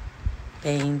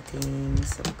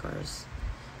 Paintings, of course,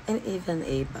 and even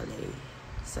a ballet.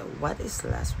 So what is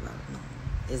less well known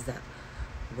is that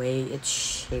way it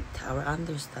shaped our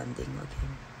understanding, okay,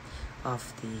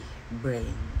 of the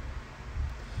brain.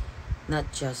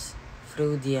 Not just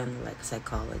Freudian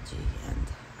psychology and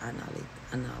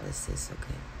analysis,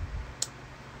 okay,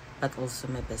 but also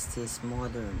my bestie's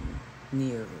modern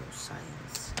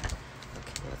neuroscience.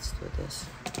 Okay, let's do this.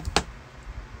 Alright.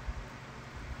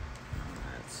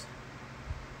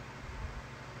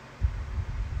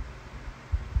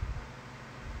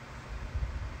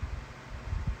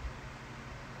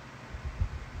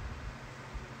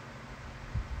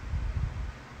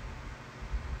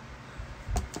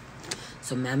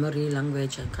 So memory,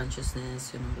 language, and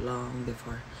consciousness, long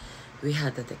before we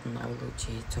had the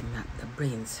technology to map the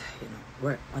brains,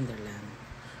 were Wonderland.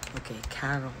 Okay,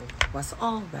 Carol was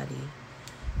already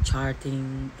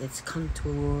charting its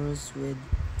contours with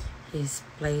his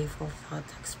playful thought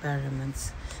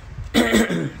experiments.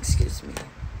 Excuse me.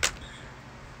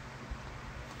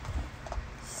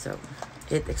 So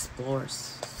it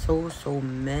explores so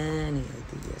many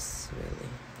ideas, really.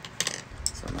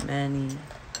 So many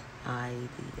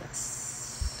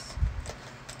ideas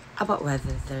about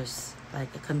whether there's a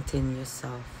continuous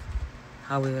self,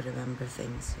 how we remember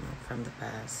things from the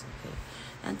past, okay,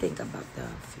 and think about the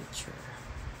future.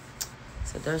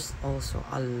 So there's also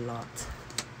a lot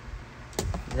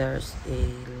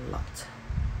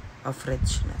of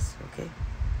richness, okay,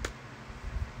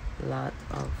 lot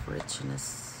of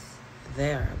richness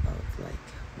there about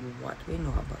what we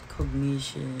know about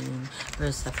cognition,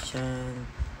 perception,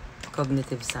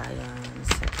 cognitive science,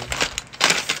 okay,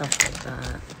 stuff like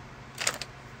that.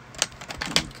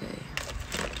 Okay,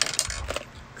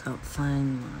 can't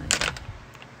find my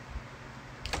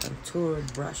contour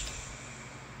brush.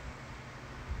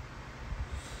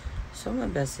 So my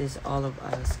best is all of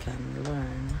us can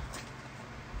learn.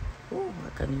 Oh, I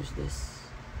can use this.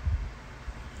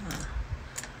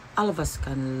 All of us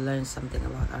can learn something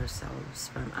about ourselves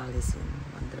from Alice in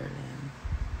Wonderland,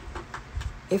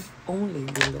 if only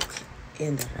we look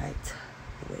in the right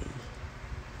way,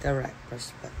 the right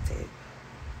perspective.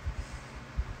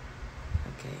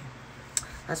 Okay,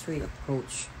 as we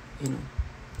approach,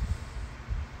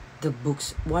 the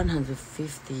book's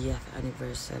 150th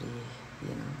anniversary,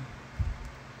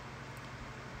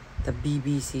 the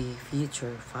BBC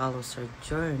feature follows her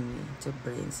journey to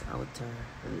brain's outer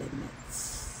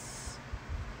limits.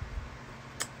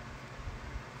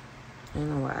 You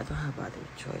know what? I don't have other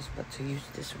choice but to use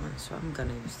this one, so I'm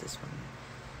gonna use this one.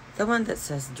 The one that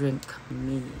says "Drink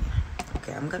Me."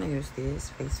 Okay, I'm gonna use this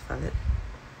face palette,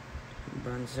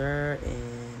 bronzer,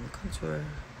 and contour.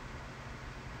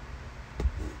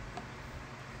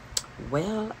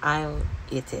 Well, I'll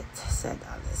eat it, said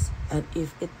Alice, and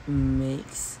if it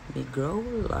makes me grow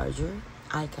larger,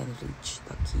 I can reach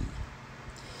the key.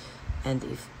 And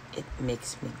if it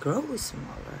makes me grow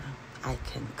smaller, I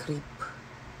can creep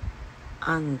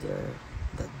under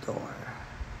the door.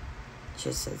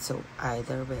 She said, so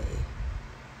either way,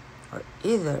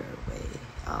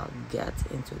 I'll get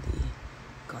into the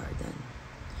garden.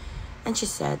 And she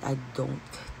said, I don't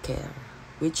care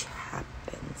which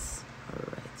happens. All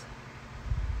right.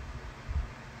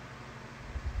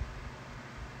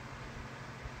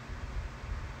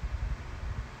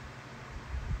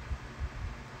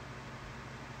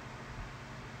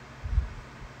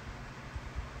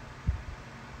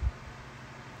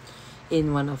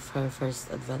 In one of her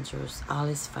first adventures,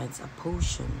 Alice finds a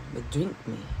potion with "Drink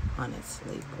Me" on its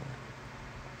label,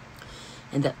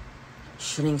 and that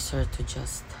shrinks her to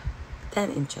just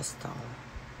 10 inches tall.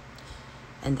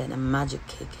 And then a magic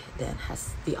cake then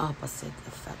has the opposite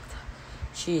effect.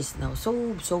 She is now so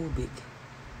big,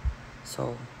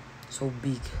 so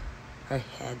big, her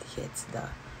head hits the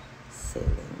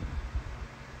ceiling.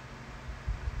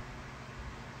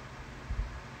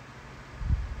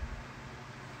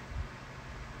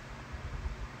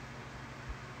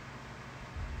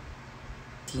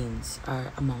 Scenes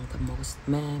are among the most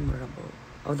memorable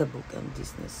of the book and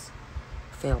Disney's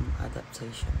film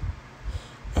adaptation,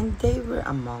 and they were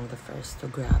among the first to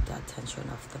grab the attention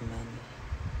of the many.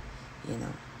 You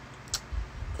know,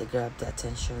 they grabbed the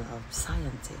attention of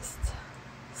scientists.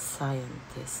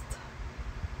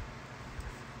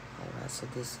 Alright, so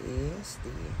this is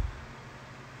the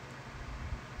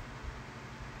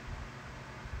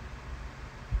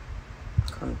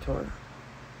contour.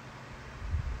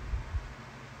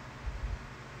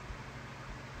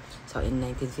 So in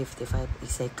 1955, a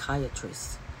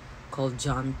psychiatrist called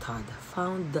John Todd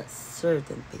found that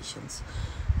certain patients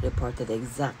reported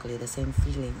exactly the same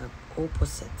feeling of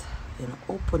opposite,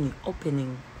 opening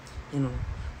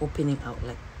out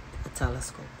like a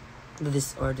telescope. The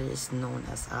disorder is known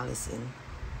as Alice in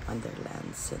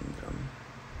Wonderland syndrome.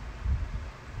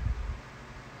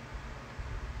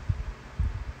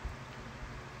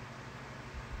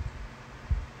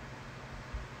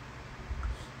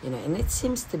 And it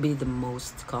seems to be the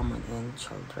most common in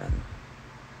children.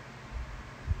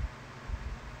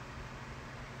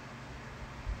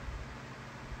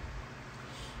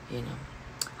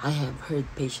 I have heard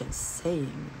patients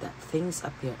saying that things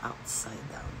appear upside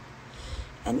down.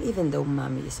 And even though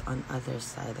mommy is on the other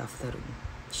side of the room,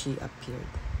 she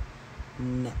appeared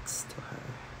next to her.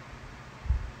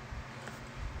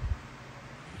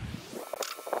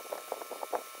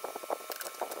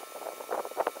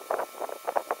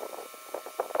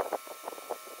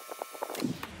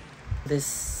 This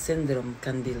syndrome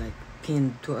can be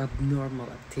pinned to abnormal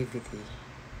activity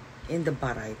in the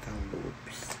parietal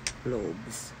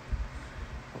lobes,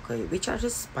 okay, which are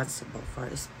responsible for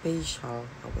spatial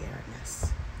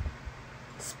awareness,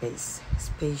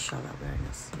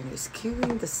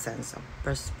 skewing the sense of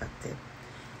perspective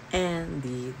and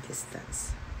the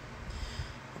distance.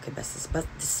 Okay, but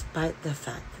despite the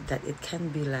fact that it can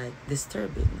be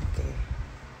disturbing, okay,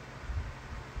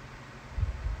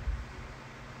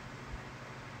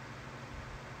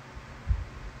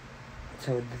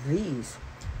 so these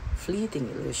fleeting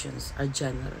illusions are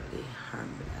generally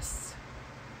harmless.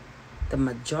 The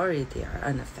majority are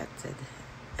unaffected,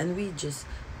 and we just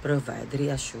provide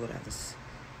reassurance,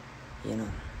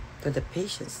 to the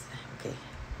patients, okay?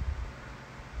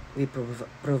 We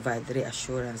provide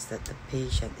reassurance that the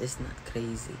patient is not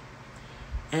crazy,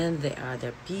 and the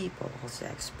other people also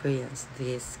experience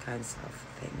these kinds of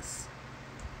things.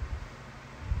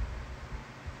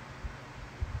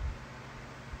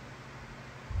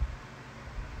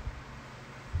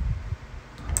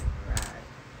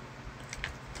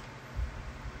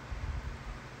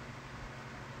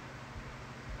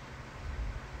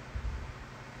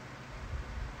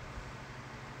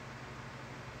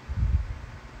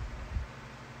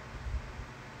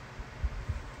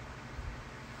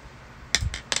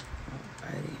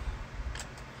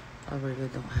 I really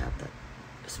don't have that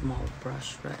small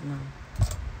brush right now.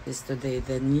 Today,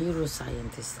 the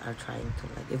neuroscientists are trying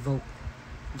to evoke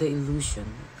the illusion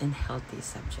in healthy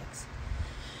subjects,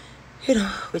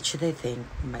 which they think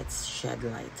might shed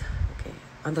light, okay,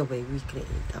 on the way we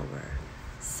create our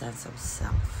sense of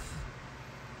self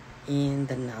in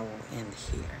the now and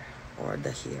here, or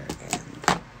the here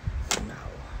and now.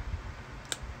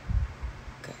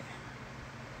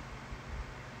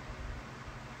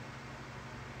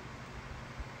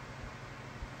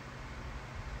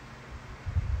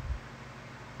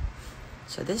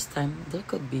 So this time, there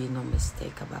could be no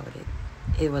mistake about it.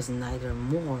 It was neither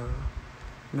more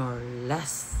nor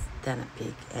less than a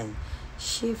pig, and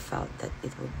she felt that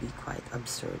it would be quite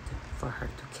absurd for her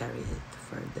to carry it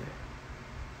further.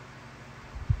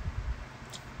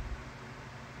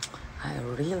 I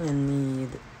really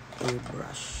need a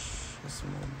brush, a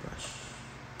small brush.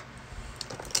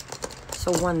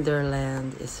 So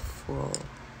Wonderland is full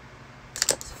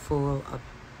of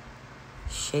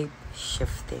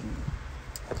shape-shifting.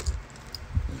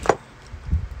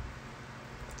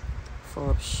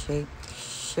 Full of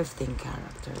shape-shifting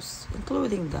characters,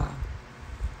 including the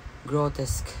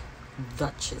grotesque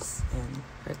Duchess and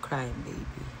her crying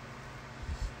baby.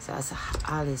 So as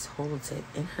Alice holds it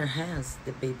in her hands,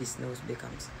 the baby's nose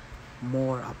becomes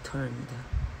more upturned,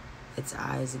 Its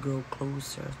eyes grow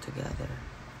closer together,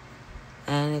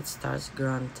 and it starts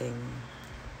grunting.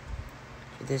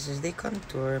 This is the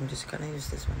contour. I'm just gonna use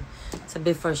this one. So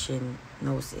before she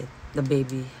knows it, the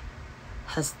baby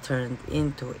has turned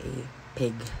into a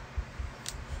pig.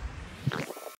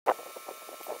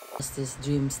 As these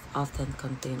dreams often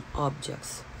contain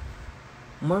objects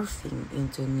morphing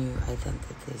into new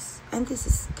identities, and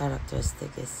this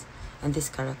characteristic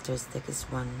is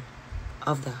one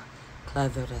of the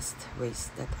cleverest ways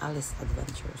that Alice's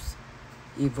adventures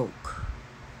evoke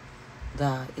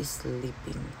the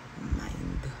sleeping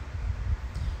mind.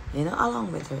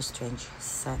 Along with her strange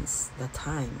sense that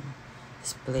time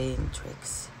is playing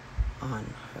tricks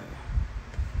on her.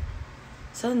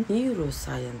 So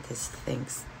neuroscientist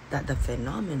thinks that the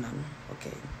phenomenon,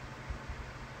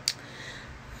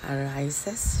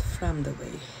 arises from the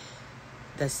way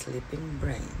the sleeping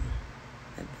brain,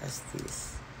 and as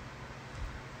this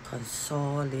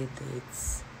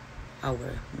consolidates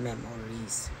our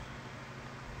memories.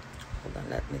 Hold on,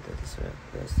 let me do this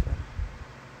one.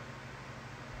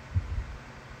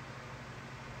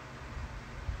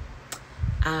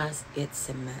 As it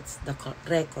cements the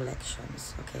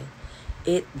recollections,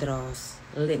 it draws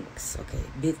links,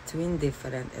 between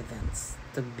different events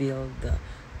to build the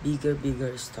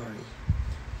bigger story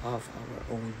of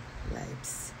our own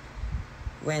lives.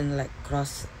 When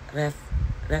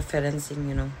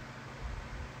referencing,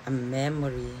 a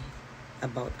memory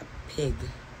about a pig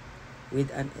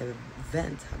with an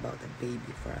event about a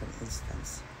baby, for an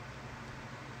instance.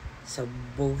 So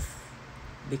both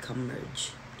become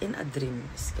merged in a dream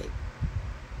escape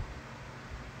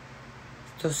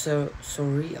to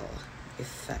surreal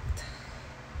effect.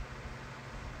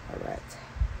 All right.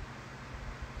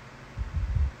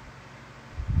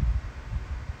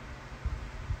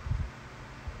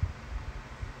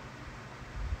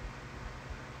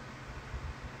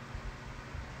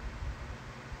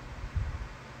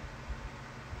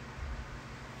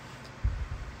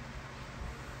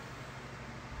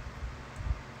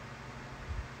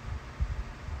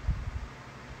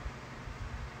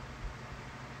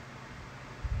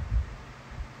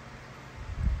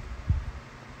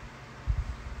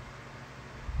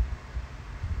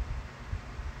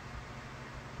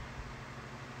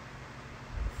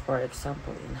 For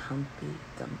example, in Humpty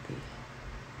Dumpty,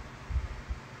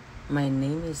 my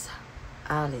name is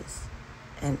Alice,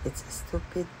 and it's a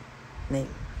stupid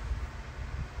name.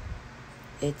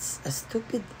 It's a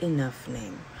stupid enough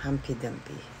name, Humpty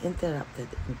Dumpty interrupted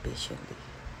impatiently.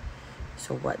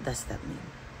 So what does that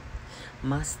mean?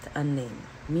 Must a name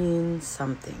mean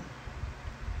something?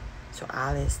 So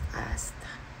Alice asked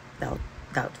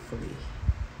doubtfully.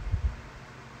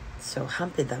 So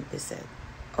Humpty Dumpty said,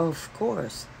 "Of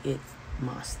course it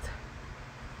must,"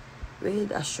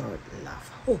 with a short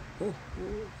laugh. Ho, ho,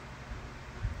 ho.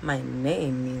 My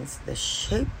name means the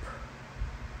shape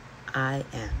I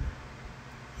am,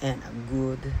 and a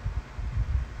good,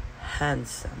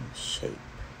 handsome shape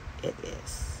it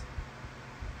is.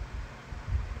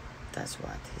 That's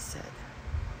what he said.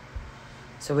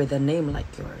 So with a name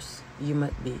like yours, you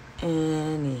might be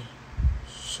any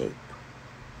shape,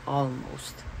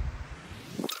 almost.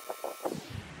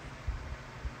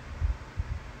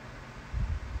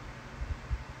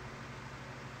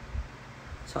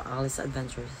 So Alice's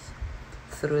adventures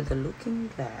through the looking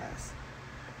glass.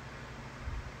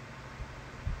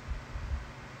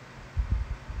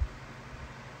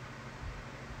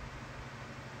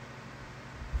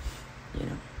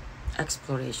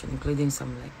 Exploration, including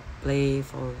some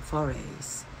playful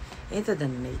forays into the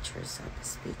natures of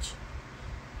speech.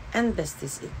 And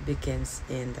besties, it begins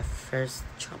in the first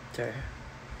chapter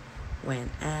when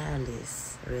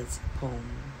Alice reads a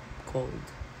poem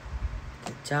called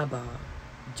The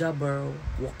Jabberwocky.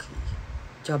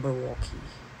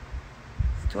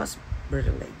 It was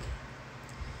brillig,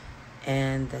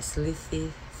 and the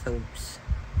slithy thobes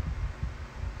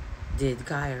did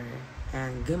gyre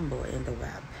and gimble in the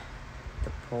web. The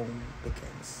poem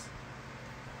begins.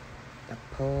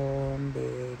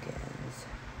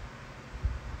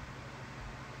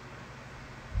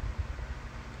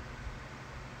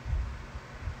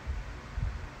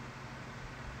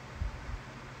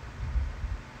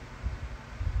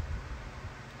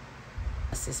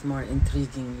 This is more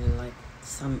intriguing.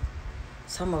 Some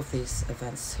of these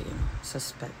events,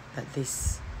 suspect that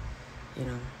this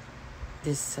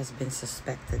has been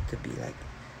suspected to be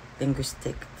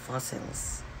linguistic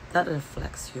fossils that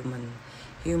reflects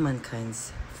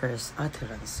humankind's first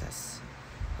utterances.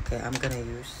 I'm gonna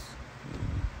use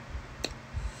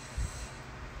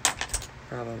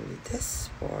probably this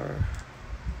for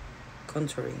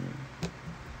contouring.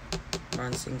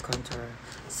 once encounter.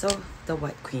 So the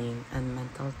White Queen and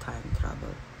mental time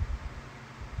travel.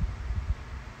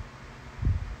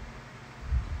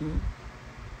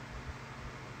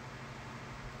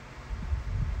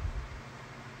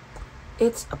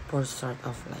 It's a portrait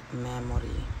of like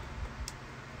memory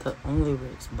that only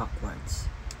works backwards.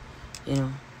 You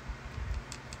know,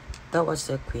 that was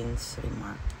the Queen's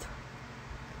remark.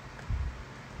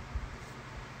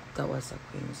 That was the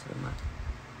Queen's remark.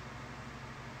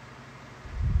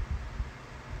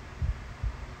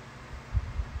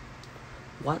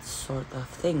 What sort of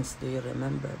things do you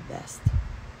remember best?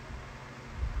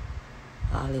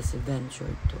 Alice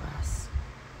ventured to ask.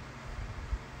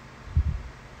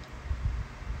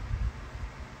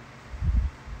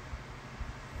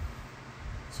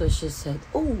 So she said,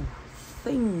 oh,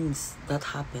 things that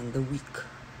happened the week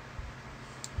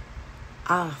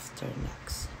after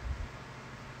next.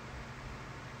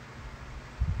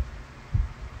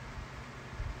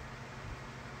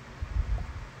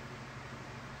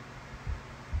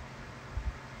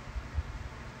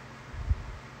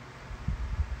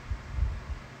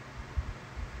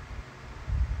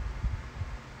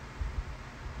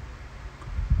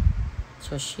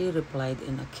 So she replied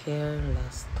in a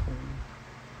careless tone.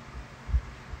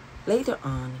 Later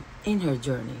on in her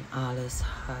journey, Alice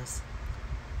has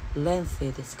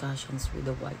lengthy discussions with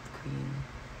the White Queen.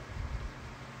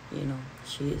 You know,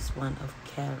 she is one of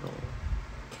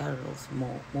Carol's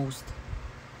most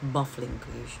baffling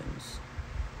creations.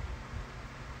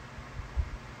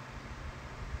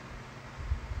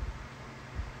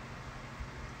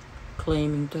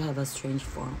 Claiming to have a strange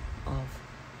form of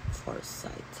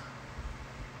foresight.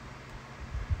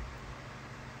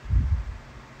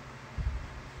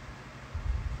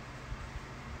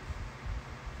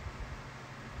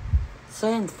 So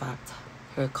in fact,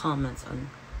 her comments on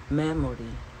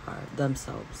memory are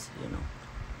themselves, you know,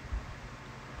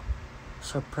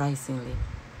 surprisingly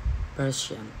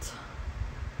prescient.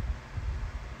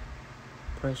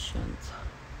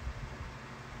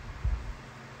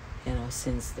 You know,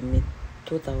 since the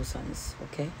mid-2000s,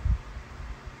 okay?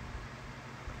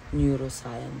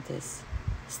 Neuroscientists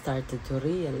started to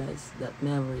realize that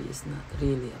memory is not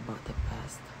really about the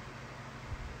past.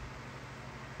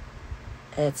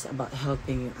 It's about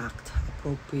helping you act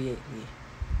appropriately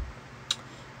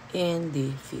in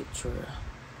the future.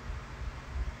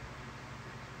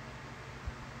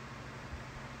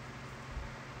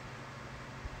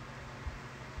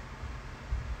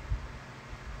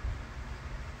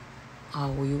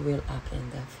 How you will act in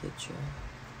the future.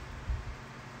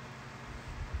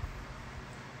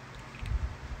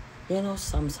 You know,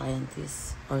 some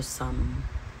scientists or some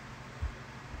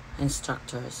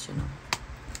instructors, you know,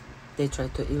 they try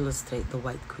to illustrate the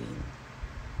White Queen.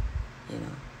 You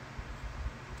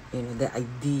know, the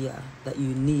idea that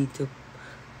you need to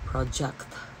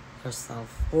project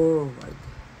yourself forward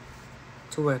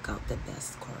to work out the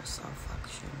best course of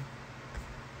action.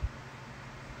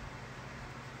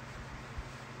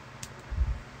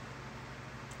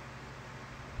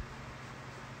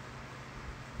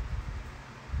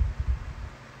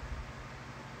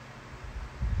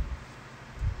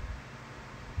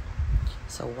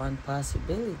 So one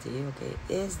possibility, okay,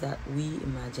 is that we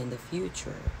imagine the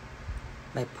future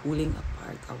by pulling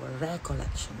apart our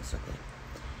recollections, okay,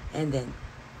 and then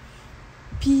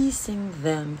piecing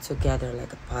them together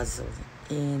like a puzzle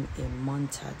in a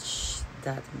montage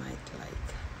that might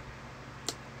like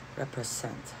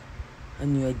represent a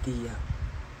new idea,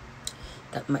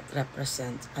 that might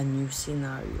represent a new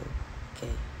scenario,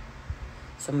 okay.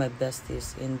 So my best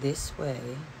is in this way.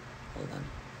 Hold on,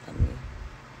 let me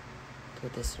do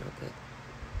this real quick.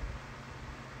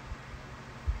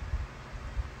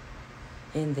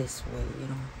 In this way, you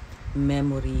know,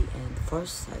 memory and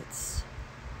foresights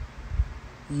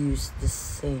use the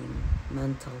same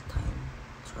mental time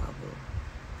travel.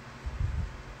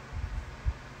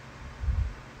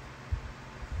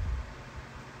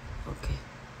 Okay,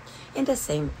 in the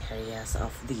same areas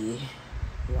of the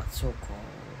what so-called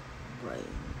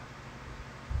brain.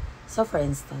 So for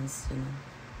instance, you know,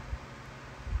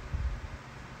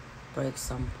 for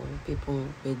example, people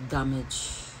with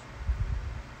damaged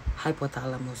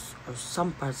hypothalamus or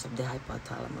some parts of the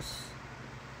hypothalamus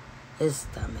is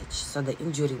damaged. So the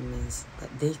injury means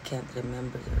that they can't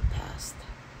remember their past.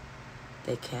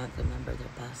 They can't remember their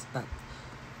past, but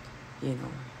you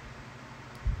know,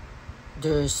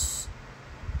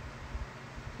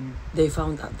 they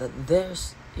found out that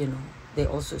you know, they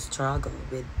also struggle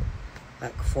with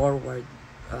like forward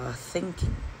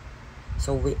thinking.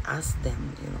 So we asked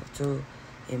them, you know, to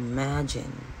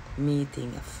imagine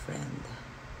meeting a friend.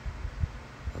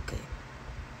 Okay.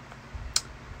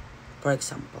 for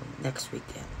example, next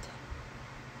weekend,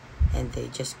 and they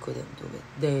just couldn't do it.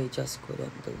 They just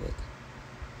couldn't do it.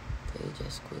 They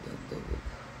just couldn't do it.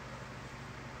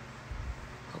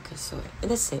 Okay, so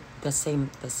the same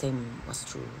was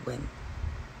true when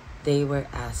they were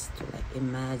asked to like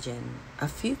imagine a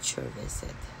future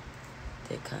visit.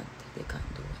 They can't do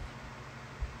it.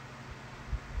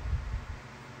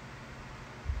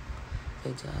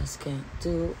 They just can't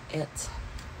do it.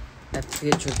 A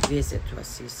future visit to a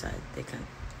seaside, they can't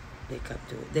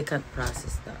do it. They can't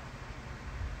process that.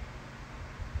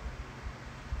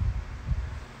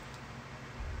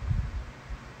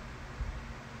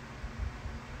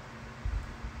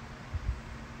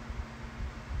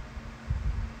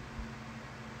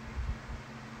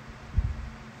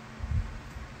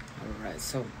 Alright,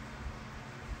 so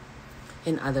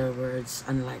in other words,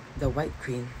 unlike the White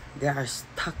Queen, they are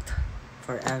stuck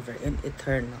forever in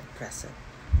eternal present.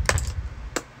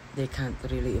 They can't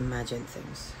really imagine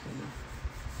things, you know.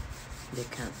 They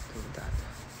can't do that,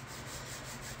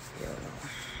 you know.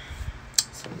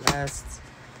 So let's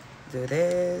do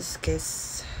this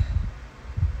kiss.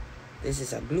 This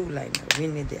is a blue liner. We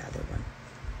need the other one.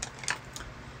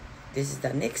 This is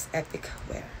the next epic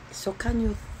wear. So can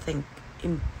you think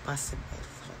impossible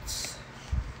thoughts,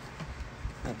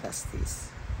 my besties?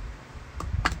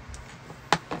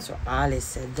 So Alice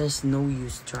said, there's no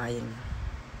use trying.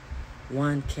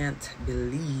 One can't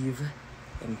believe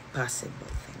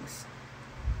impossible things.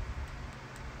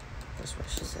 That's what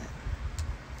she said.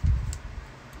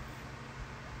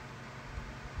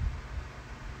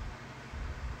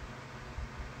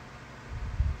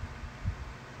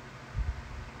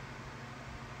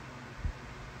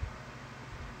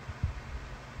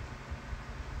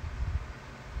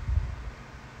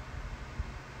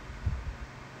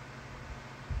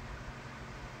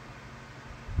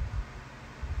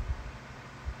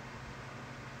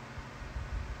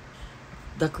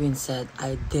 The Queen said,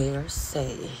 I dare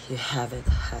say you haven't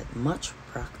had much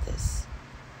practice.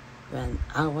 When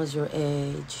I was your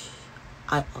age,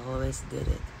 I always did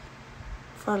it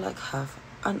for like half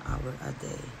an hour a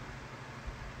day.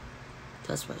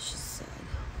 That's what she said.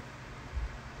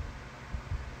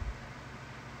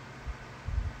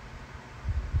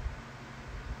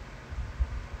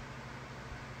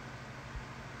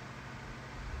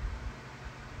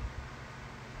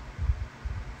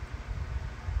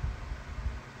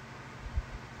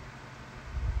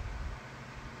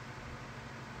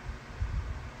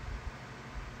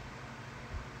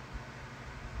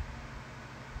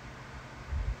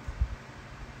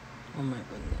 Oh my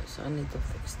goodness, I need to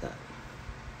fix that.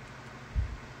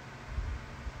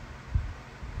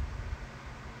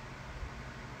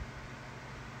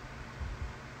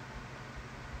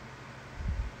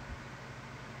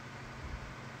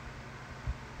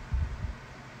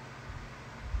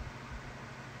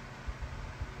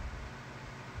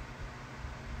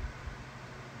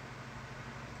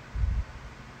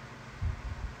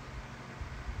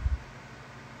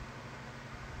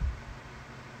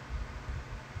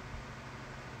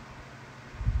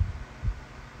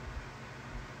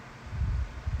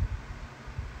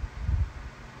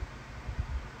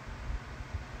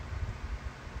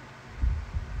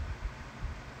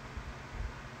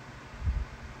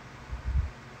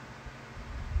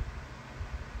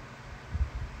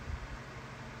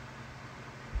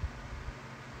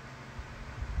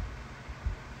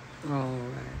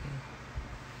 Alrighty.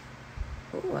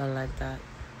 Oh, I like that.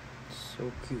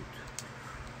 So cute.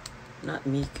 Not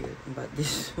me cute, but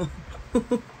this one.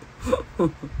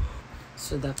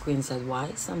 So the Queen said,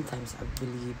 why? Sometimes I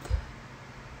believed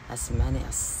as many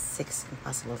as 6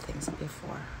 impossible things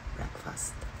before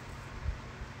breakfast.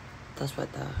 That's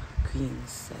what the Queen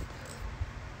said.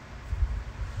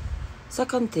 So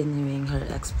continuing her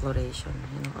exploration,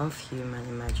 of human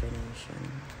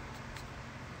imagination.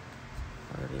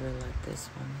 I really like this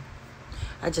one.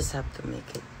 I just have to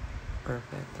make it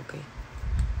perfect, okay?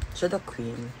 So the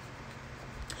Queen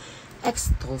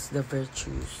extols the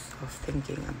virtues of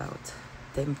thinking about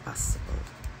the impossible.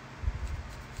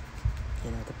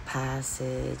 The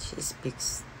passage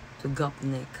speaks to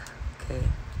Gopnik, okay?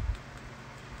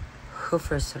 Who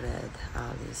first read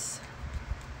Alice?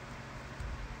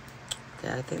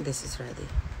 Okay, I think this is ready.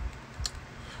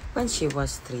 When she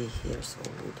was 3 years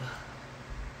old.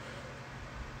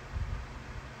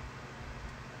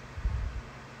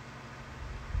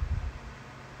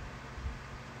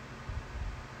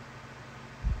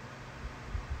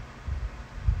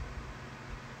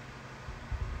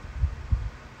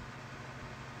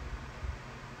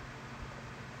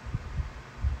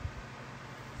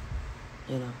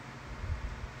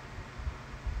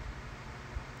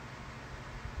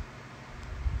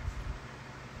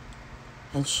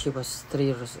 and she was 3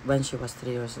 years when she was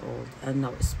 3 years old, and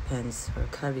now spends her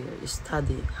career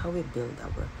studying how we build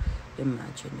our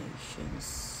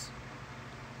imaginations.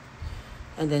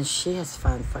 And then she has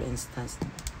found, for instance,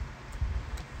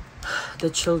 the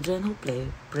children who play,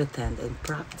 pretend, and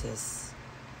practice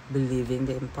believing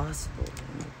the impossible,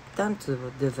 tend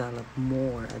to develop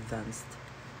more advanced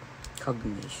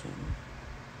cognition.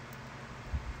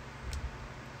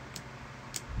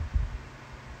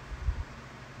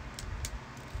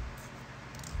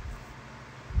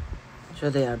 So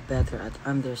they are better at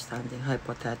understanding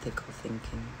hypothetical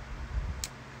thinking,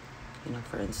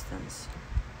 for instance.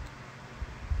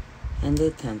 And they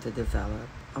tend to develop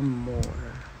a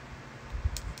more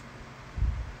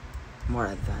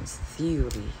advanced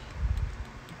theory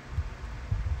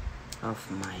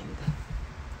of mind,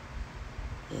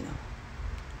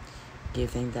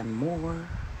 giving them more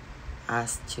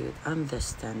astute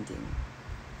understanding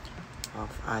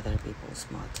of other people's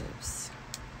motives.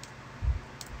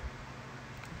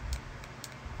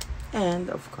 And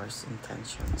of course,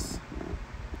 intentions.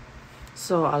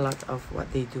 So a lot of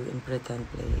what they do in pretend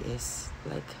play is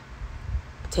like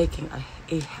taking a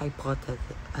hypothesis,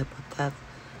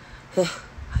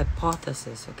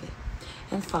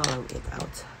 and follow it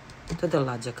out to the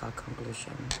logical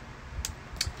conclusion.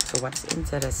 So what's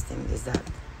interesting is that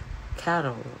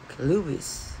Carol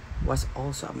Lewis was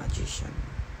also a magician.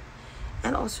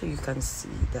 And also you can see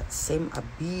that same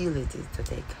ability to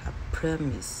take a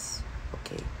premise,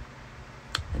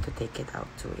 and to take it out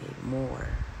to a more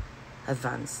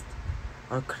advanced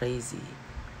or crazy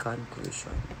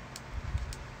conclusion.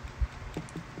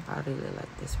 I really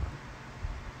like this one.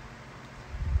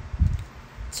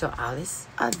 So Alice's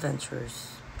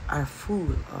adventures are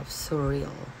full of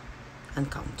surreal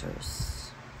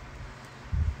encounters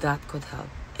that could help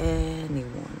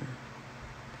anyone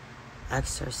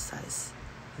exercise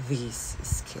these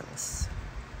skills.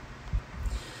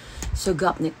 So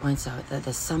Gopnik points out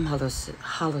that some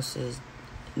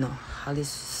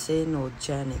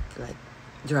hallucinogenic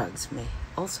drugs may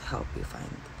also help you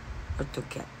find or to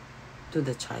get to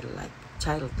the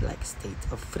childlike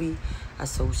state of free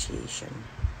association.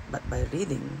 But by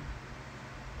reading,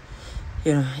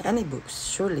 any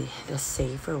books, surely the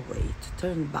safer way to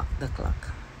turn back the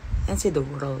clock and see the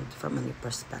world from a new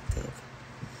perspective.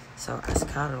 So as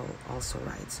Carol also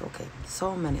writes,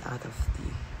 so many out of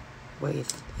the ways,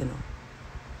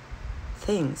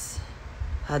 things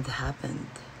had happened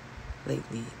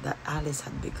lately that Alice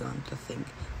had begun to think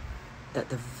that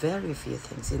the very few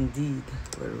things indeed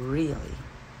were really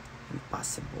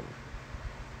impossible.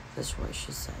 That's what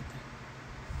she said.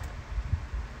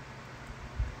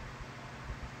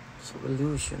 So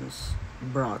illusions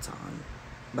brought on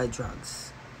by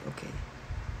drugs,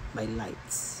 by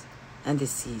lights and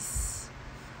disease,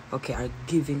 are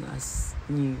giving us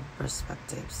new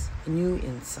perspectives, new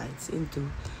insights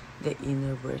into the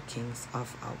inner workings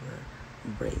of our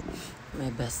brain.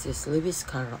 My besties, Lewis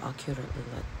Carroll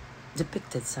accurately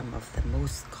depicted some of the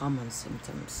most common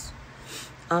symptoms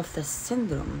of the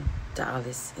syndrome, the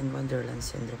Alice in Wonderland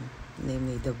syndrome,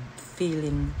 namely the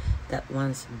feeling that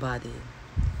one's body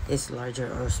is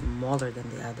larger or smaller than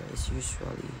the other is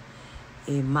usually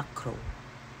a macro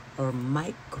or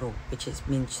micro, which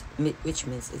means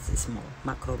it's small.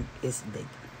 Macro is big.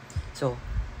 So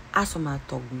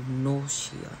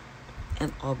asomatogonosia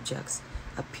and objects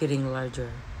appearing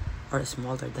larger or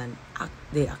smaller than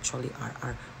they actually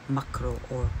are macro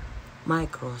or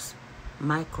micropsia.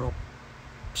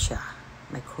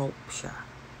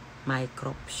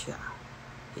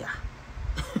 Yeah.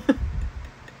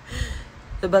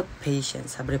 But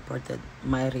patients have reported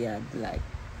myriad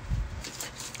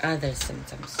other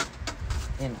symptoms.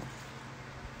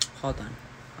 Hold on,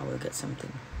 I will get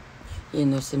something.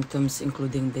 Symptoms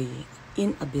including the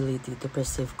inability to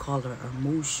perceive color or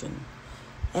motion,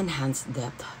 enhanced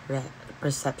depth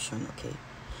perception,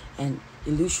 and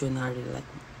illusionary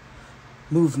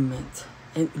movement,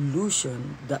 and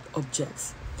illusion that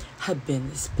objects have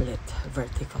been split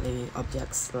vertically,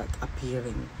 objects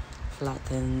appearing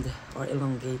flattened or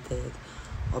elongated,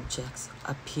 objects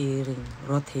appearing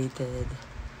rotated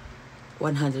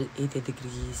 180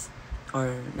 degrees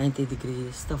or 90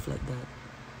 degrees, stuff like that,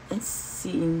 and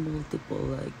seeing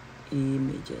multiple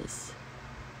images.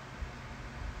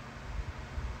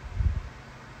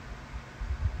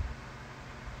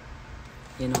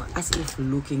 As if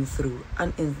looking through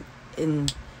an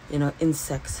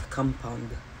insect's compound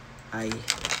eye.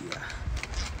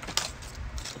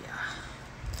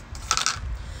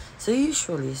 So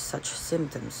usually such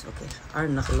symptoms, are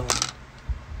not long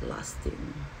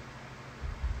lasting.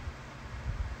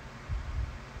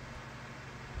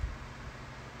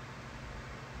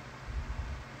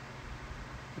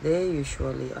 they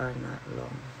usually are not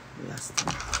long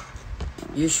lasting.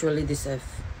 Usually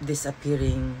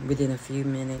disappearing within a few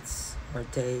minutes or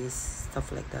days,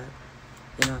 stuff like that.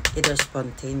 You know, either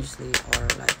spontaneously or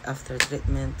like after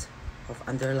treatment of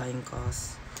underlying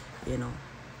cause, you know,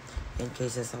 in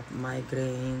cases of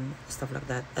migraine, stuff like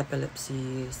that,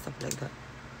 epilepsy, stuff like that.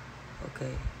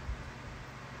 Okay.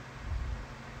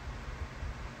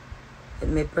 It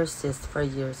may persist for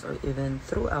years or even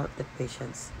throughout the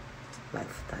patient's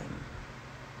lifetime.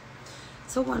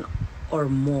 So one or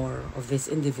more of these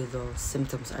individual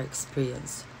symptoms are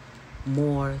experienced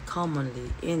more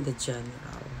commonly in the general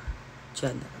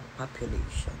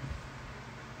population.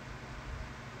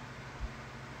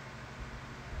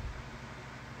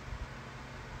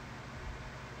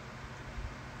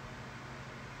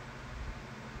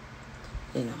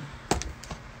 You know,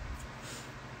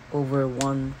 over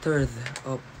 1/3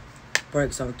 of, for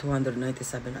example,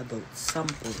 297 adults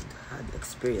sampled had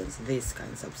experienced these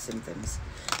kinds of symptoms,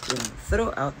 you know,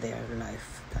 throughout their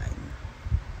lifetime.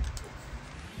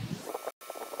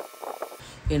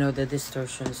 You know, the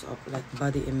distortions of like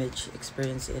body image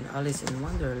experienced in Alice in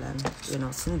Wonderland, you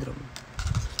know, syndrome,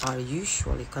 are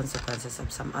usually consequences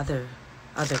of some other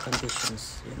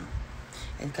conditions, you know,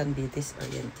 and can be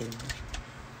disorienting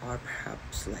or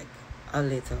perhaps like a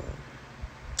little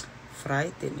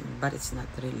frightening, but it's not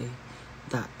really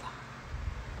that.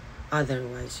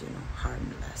 Otherwise, you know,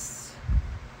 harmless.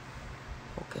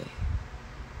 Okay.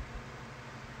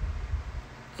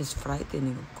 It's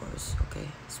frightening, of course, okay?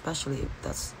 Especially if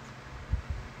that's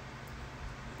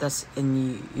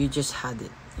and you just had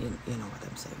it, you know what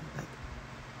I'm saying? Like,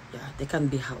 yeah, they can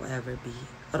be, however, be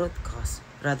a root cause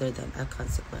rather than a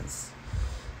consequence,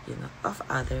 you know, of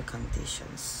other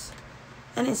conditions.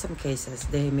 And in some cases,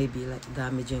 they may be like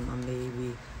damaging or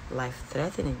maybe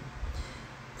life-threatening.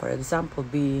 For example,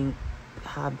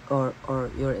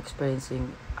 or you're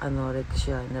experiencing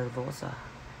anorexia nervosa,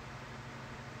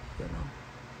 you know,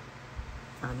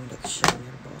 anorexia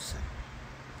nervosa.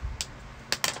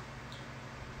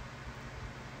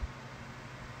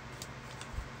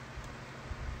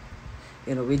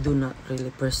 You know, we do not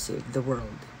really perceive the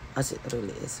world as it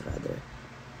really is. Rather,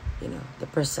 you know, the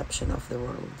perception of the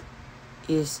world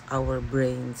is our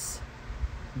brain's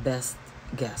best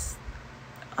guess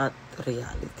at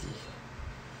reality.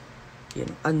 You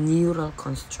know, a neural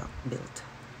construct built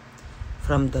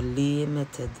from the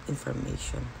limited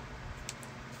information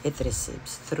it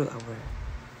receives through our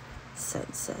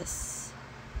senses.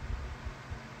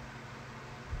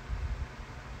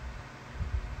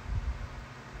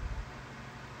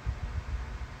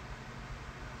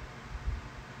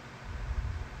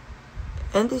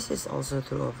 And this is also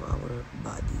true of our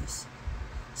bodies.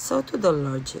 So to the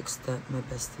large extent, my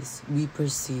besties, we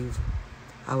perceive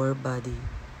our body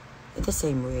in the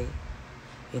same way,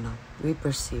 you know, we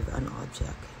perceive an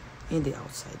object in the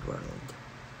outside world,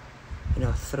 you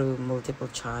know, through multiple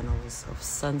channels of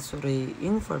sensory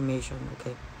information,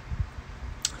 okay,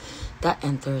 that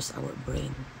enters our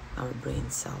brain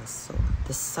cells. So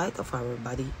the sight of our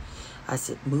body as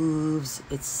it moves,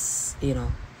 it's, you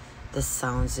know, the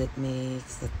sounds it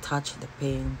makes, the touch, the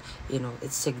pain, you know,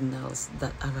 it signals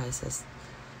that arises,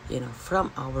 you know,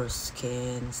 from our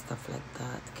skin, stuff like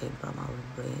that, came from our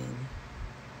brain.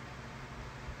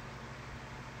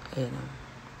 You know,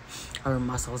 our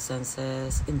muscle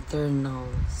senses, internal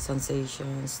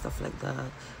sensations, stuff like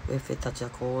that. If we touch the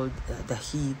cold, the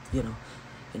heat, you know,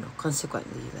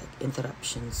 consequently, like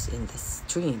interruptions in the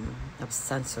stream of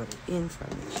sensory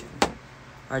information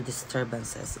or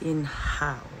disturbances in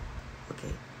how,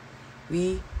 okay,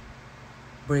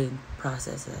 brain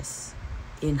processes,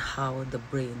 in how the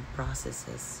brain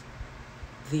processes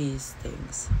these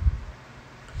things,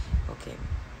 okay.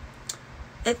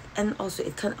 And also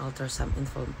it can alter some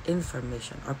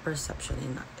information or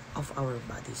perception of our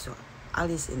body. So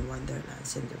Alice in Wonderland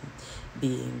syndrome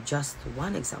being just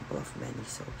one example of many.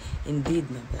 So indeed,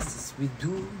 my besties, we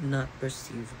do not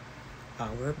perceive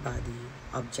our body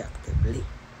objectively.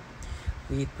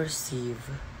 We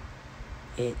perceive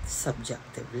it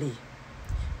subjectively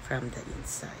from the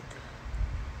inside.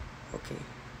 Okay.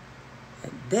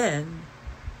 And then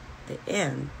the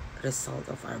end result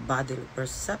of our bodily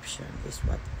perception is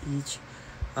what each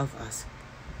of us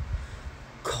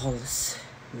calls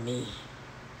me,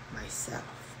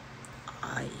 myself,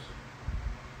 I.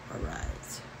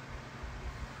 Alright.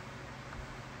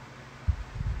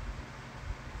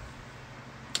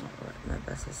 Alright, my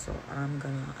best. So I'm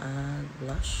gonna add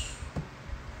blush.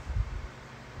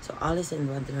 So Alice in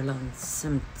Wonderland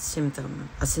syndrome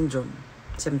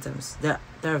symptoms. There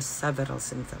are several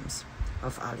symptoms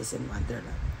of Alice in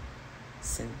Wonderland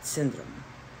syndrome.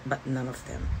 but none of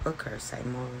them occur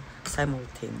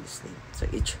simultaneously. So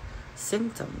each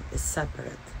symptom is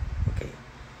separate, okay,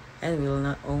 and will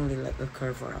not only like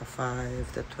occur for a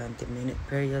 5 to 20-minute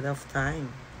period of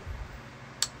time.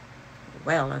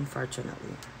 Well,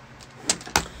 unfortunately,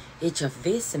 each of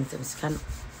these symptoms can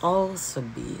also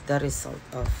be the result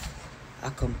of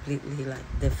a completely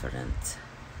like different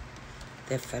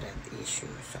issue.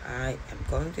 So I am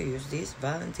going to use this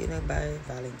Valentino by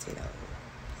Valentino.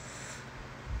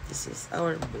 This is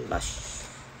our blush.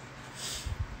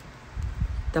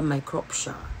 The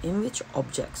micropsia, in which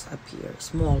objects appear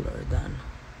smaller than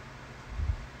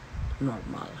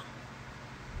normal.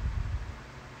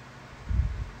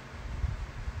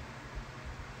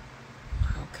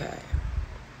 Okay.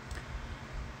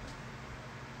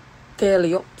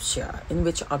 Teleopsia, in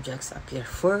which objects appear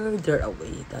further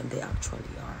away than they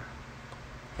actually are.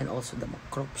 And also the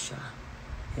macropsia,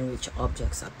 in which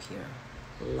objects appear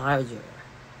larger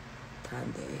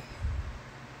than they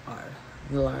are,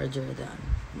 larger than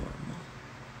normal.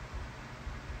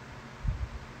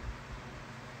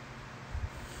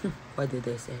 Why did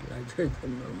I say larger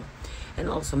than normal? And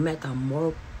also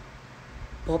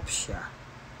metamorphopsia,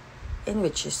 in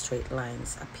which straight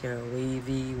lines appear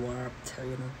wavy, warped,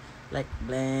 like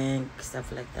blank,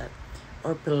 stuff like that.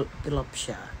 Or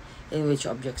pilopsia, in which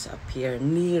objects appear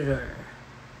nearer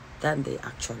than they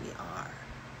actually are.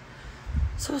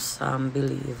 So some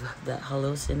believe that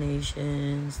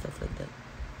hallucinations, stuff like that,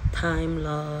 time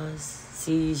loss,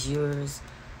 seizures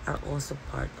are also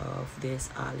part of this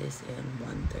Alice in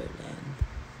Wonderland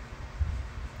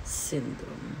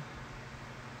syndrome.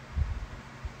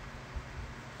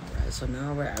 Alright, so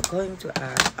now we are going to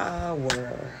add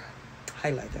our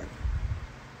highlighter.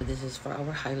 This is for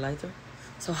our highlighter.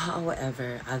 So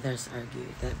however, others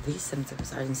argue that these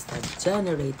symptoms are instead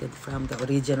generated from the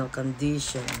original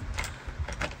condition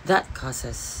that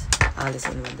causes Alice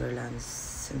in Wonderland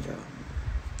syndrome.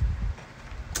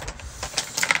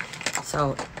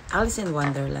 So Alice in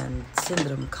Wonderland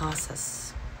syndrome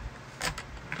causes,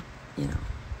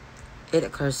 it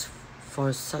occurs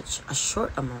for such a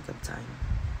short amount of time,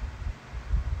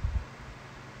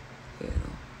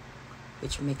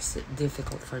 which makes it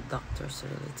difficult for doctors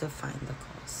really to find the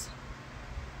cause.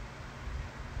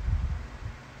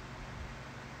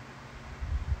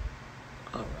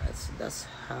 Alright, so that's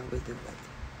how we do it.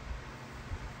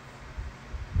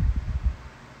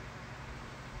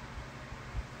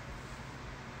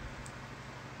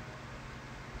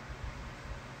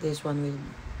 This one will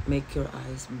make your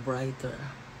eyes brighter.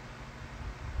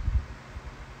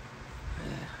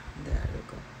 Yeah, there you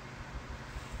go.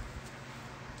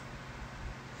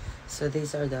 So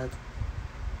these are the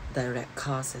direct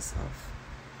causes of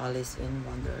Alice in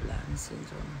Wonderland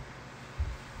syndrome.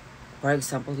 For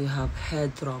example, you have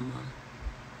head trauma,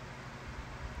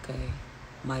 okay,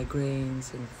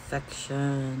 migraines,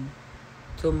 infection,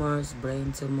 tumors,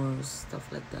 brain tumors,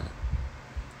 stuff like that,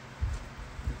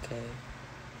 okay,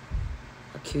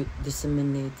 acute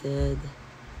disseminated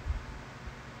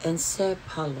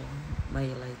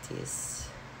encephalomyelitis.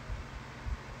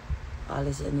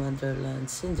 Alice in Wonderland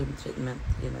syndrome treatment,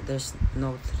 there's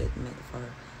no treatment for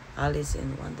Alice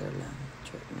in Wonderland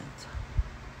treatment.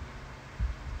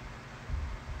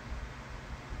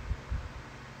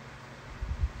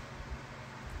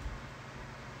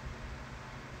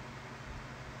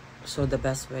 So the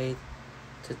best way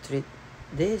to treat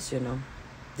this,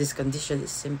 this condition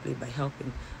is simply by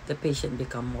helping the patient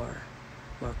become more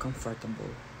comfortable.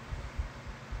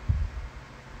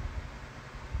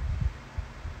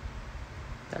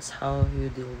 That's how you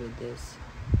deal with this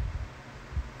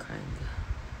kind.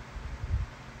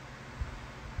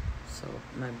 So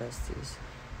my besties.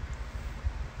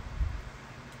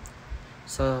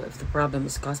 So if the problem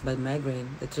is caused by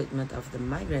migraine, the treatment of the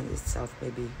migraine itself may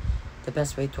be the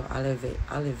best way to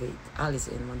alleviate Alice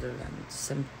in Wonderland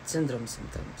syndrome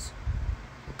symptoms.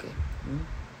 Okay.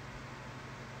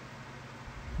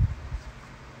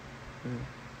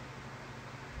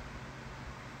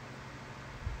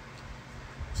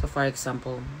 So for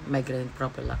example, migraine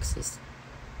prophylaxis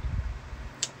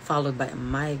followed by a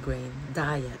migraine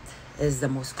diet is the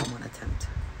most common attempt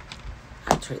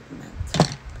at treatment.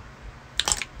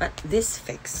 But this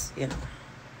fix,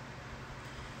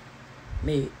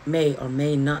 may or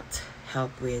may not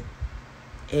help with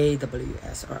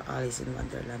AWS or Alice in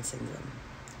Wonderland syndrome.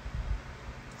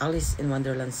 Alice in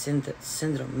Wonderland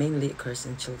syndrome mainly occurs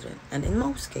in children and in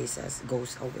most cases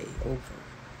goes away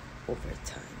over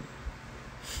time.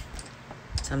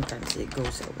 Sometimes it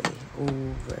goes away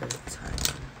over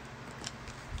time.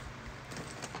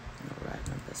 Alright,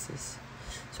 my besties.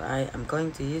 So I am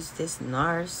going to use this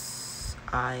NARS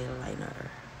eyeliner.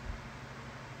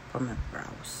 for my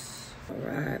brows.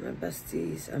 Alright, my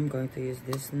besties, I'm going to use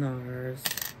this NARS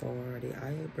for the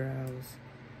eyebrows.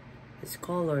 It's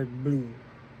colored blue.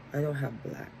 I don't have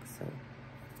black, so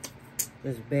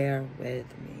just bear with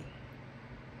me.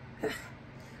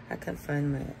 I can't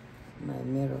find my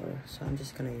mirror, so I'm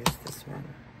just gonna use this one.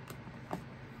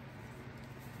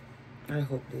 I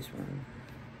hope this one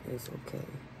is okay.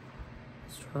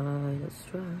 Let's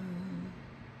try.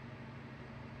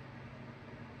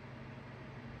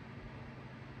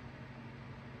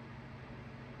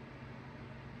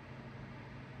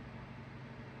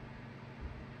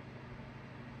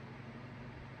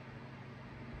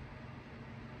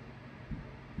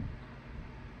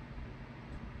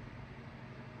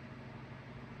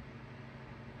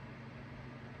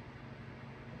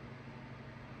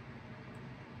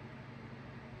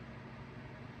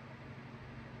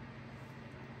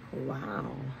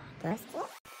 Wow, that's cool.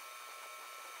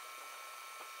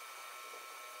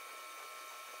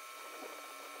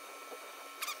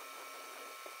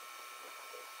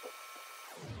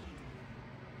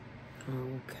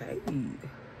 Okay, I'm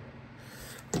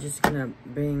just gonna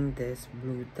bring this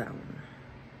blue down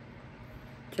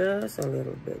just a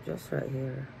little bit, just right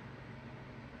here.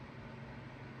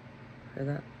 Like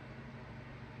that.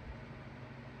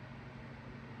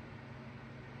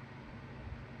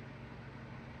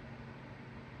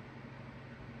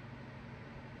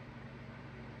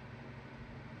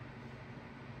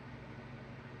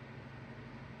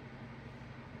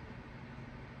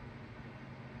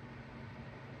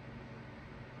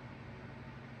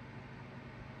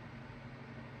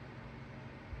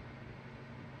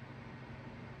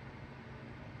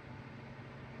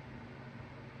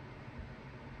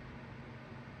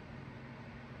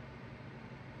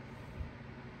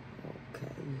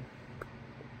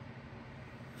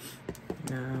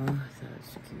 Now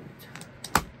that's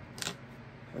good.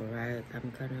 Alright,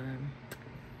 I'm gonna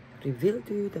reveal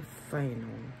to you the final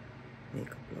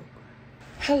makeup look.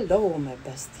 Hello my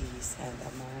besties and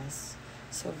amaras.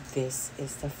 So this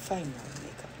is the final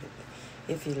makeup look.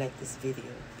 If you like this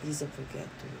video, please don't forget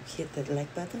to hit the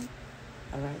like button.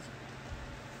 Alright,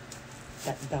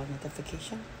 that bell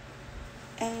notification,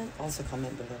 and also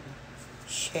comment below,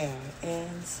 share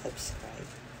and subscribe.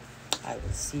 I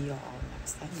will see you all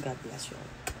next time. God bless you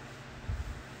all.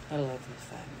 I love you,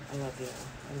 fam. I love you all.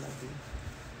 I love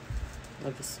you.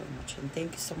 Love you so much. And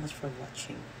thank you so much for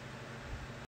watching.